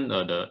mentioned,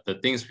 the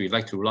things we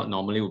like to rule out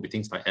normally would be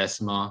things like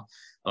asthma.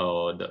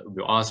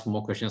 We'll ask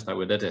more questions like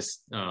whether there's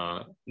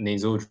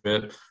nasal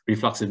drip,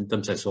 reflux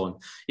symptoms, and so on.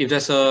 If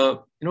there's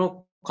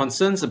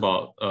concerns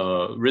about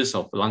risk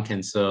of lung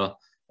cancer,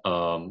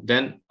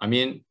 then I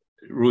mean,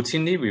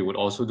 routinely we would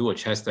also do a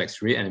chest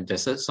X-ray, and if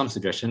there's some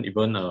suggestion,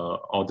 even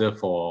order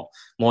for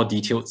more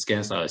detailed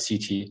scans,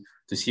 CT,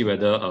 to see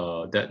whether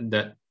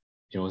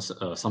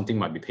something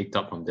might be picked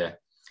up from there.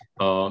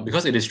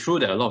 Because it is true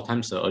that a lot of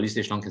times early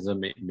stage lung cancer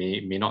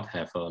may not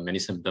have many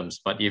symptoms,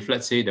 but if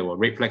let's say there were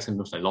red flag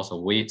symptoms like loss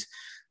of weight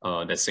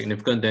that's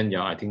significant, then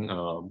yeah, I think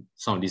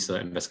some of these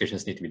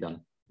investigations need to be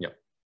done. Yeah.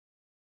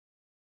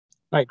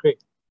 Right, great.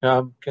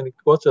 Can we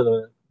go to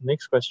the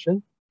next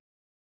question?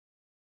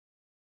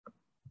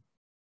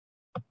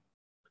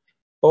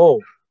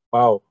 Oh,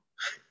 wow.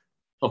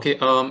 Okay.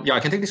 Yeah, I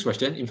can take this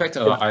question. In fact,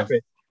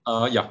 okay.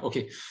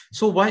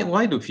 So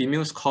why do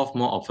females cough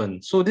more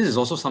often? So this is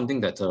also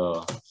something that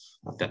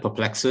that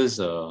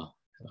perplexes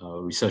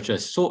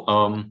researchers. So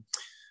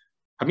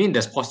I mean,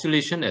 there's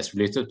postulation as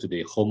related to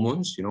the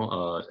hormones, the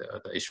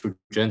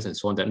estrogens and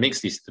so on, that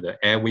makes the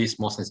airways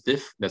more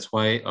sensitive. That's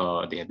why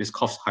they have this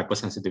cough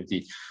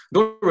hypersensitivity.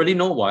 Don't really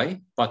know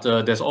why, but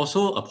there's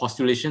also a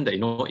postulation that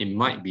it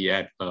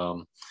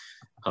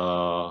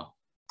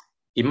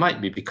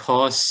might be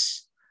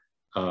because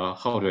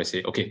how do I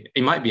say? Okay,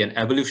 it might be an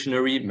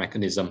evolutionary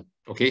mechanism.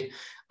 Okay,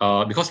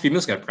 because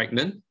females get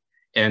pregnant,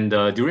 and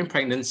during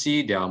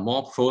pregnancy they are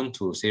more prone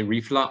to, say,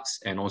 reflux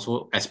and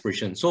also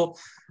aspiration. So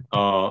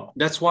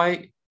that's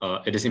why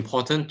it is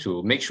important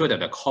to make sure that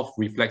the cough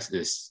reflex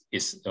is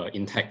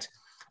intact,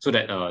 so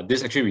that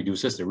this actually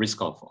reduces the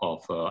risk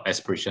of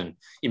aspiration.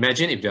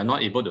 Imagine if they are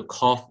not able to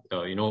cough,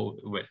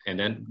 and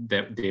then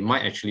they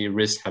might actually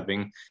risk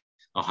having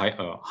a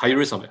higher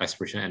risk of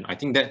aspiration. And I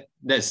think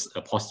that's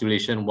a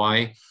postulation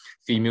why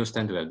females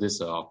tend to have this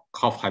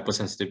cough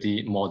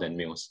hypersensitivity more than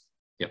males.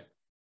 Yeah.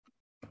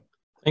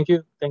 Thank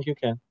you,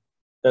 Ken.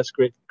 That's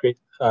great to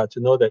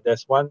know that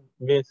there's one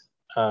myth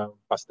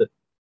busted.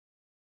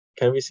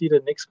 Can we see the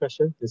next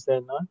question? Is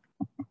there none?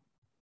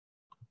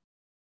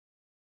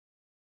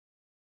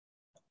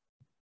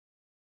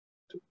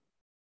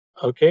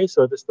 Okay,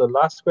 so this is the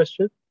last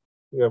question.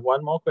 We have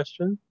one more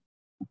question.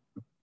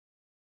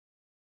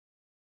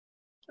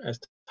 As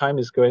time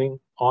is going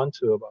on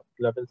to about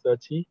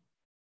 11:30.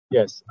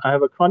 Yes, I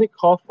have a chronic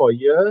cough for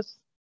years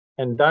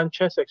and done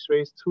chest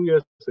x-rays 2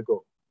 years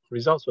ago.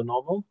 Results were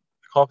normal.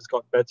 The cough has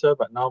got better,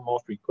 but now more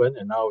frequent,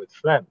 and now with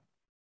phlegm.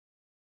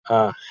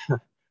 How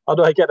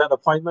do I get an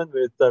appointment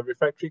with the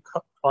refractory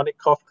chronic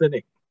cough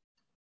clinic?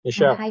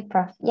 Michelle. Hi,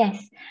 Prof.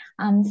 Yes.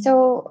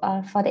 So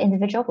for the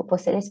individual who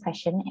posted this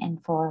question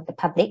and for the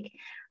public,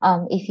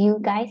 if you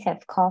guys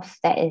have cough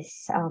that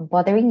is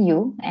bothering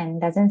you and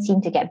doesn't seem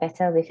to get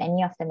better with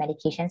any of the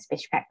medications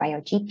prescribed by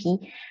your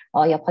GP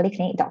or your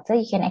polyclinic doctor,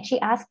 you can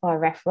actually ask for a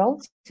referral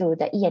to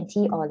the ENT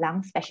or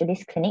lung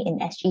specialist clinic in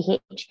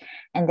SGH,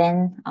 and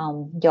then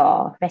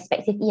your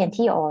respective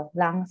ENT or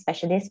lung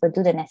specialist will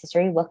do the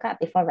necessary workup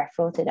before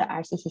referral to the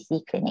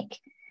RCCC clinic.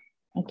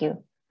 Thank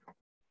you.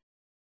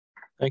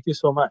 Thank you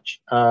so much.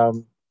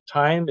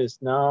 Time is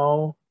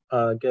now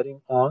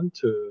getting on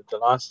to the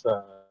last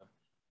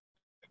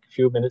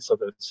few minutes of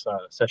this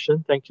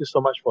session. Thank you so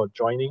much for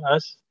joining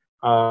us.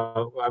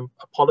 I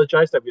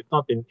apologize that we've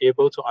not been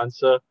able to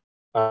answer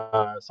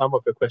some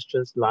of your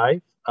questions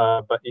live,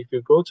 but if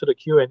you go to the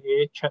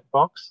Q&A chat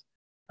box,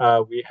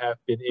 we have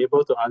been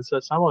able to answer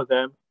some of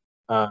them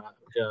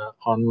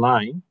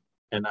online,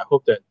 and I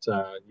hope that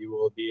you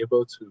will be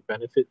able to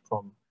benefit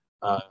from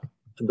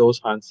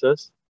those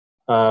answers.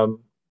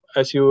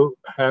 As you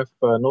have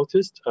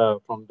noticed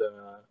from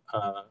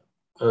the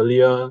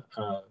earlier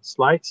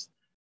slides,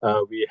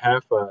 we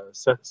have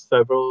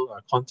several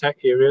contact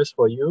areas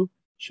for you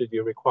should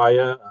you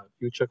require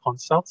future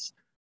consults.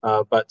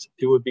 But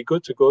it would be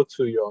good to go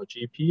to your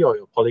GP or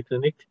your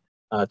polyclinic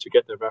to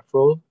get the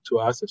referral to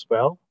us as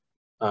well.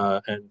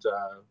 And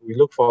we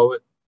look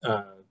forward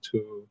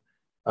to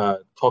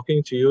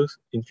talking to you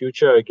in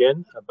future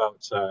again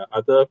about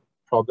other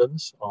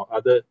problems or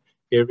other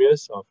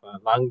areas of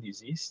lung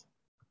disease.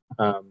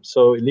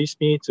 So it leaves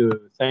me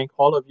to thank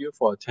all of you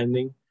for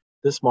attending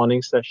this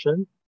morning's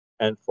session,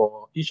 and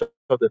for each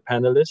of the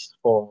panelists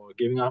for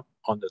giving up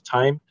on the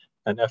time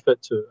and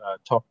effort to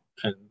talk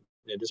in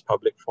this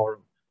public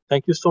forum.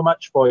 Thank you so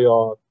much for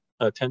your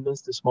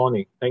attendance this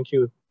morning. Thank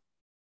you.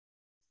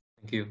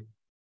 Thank you.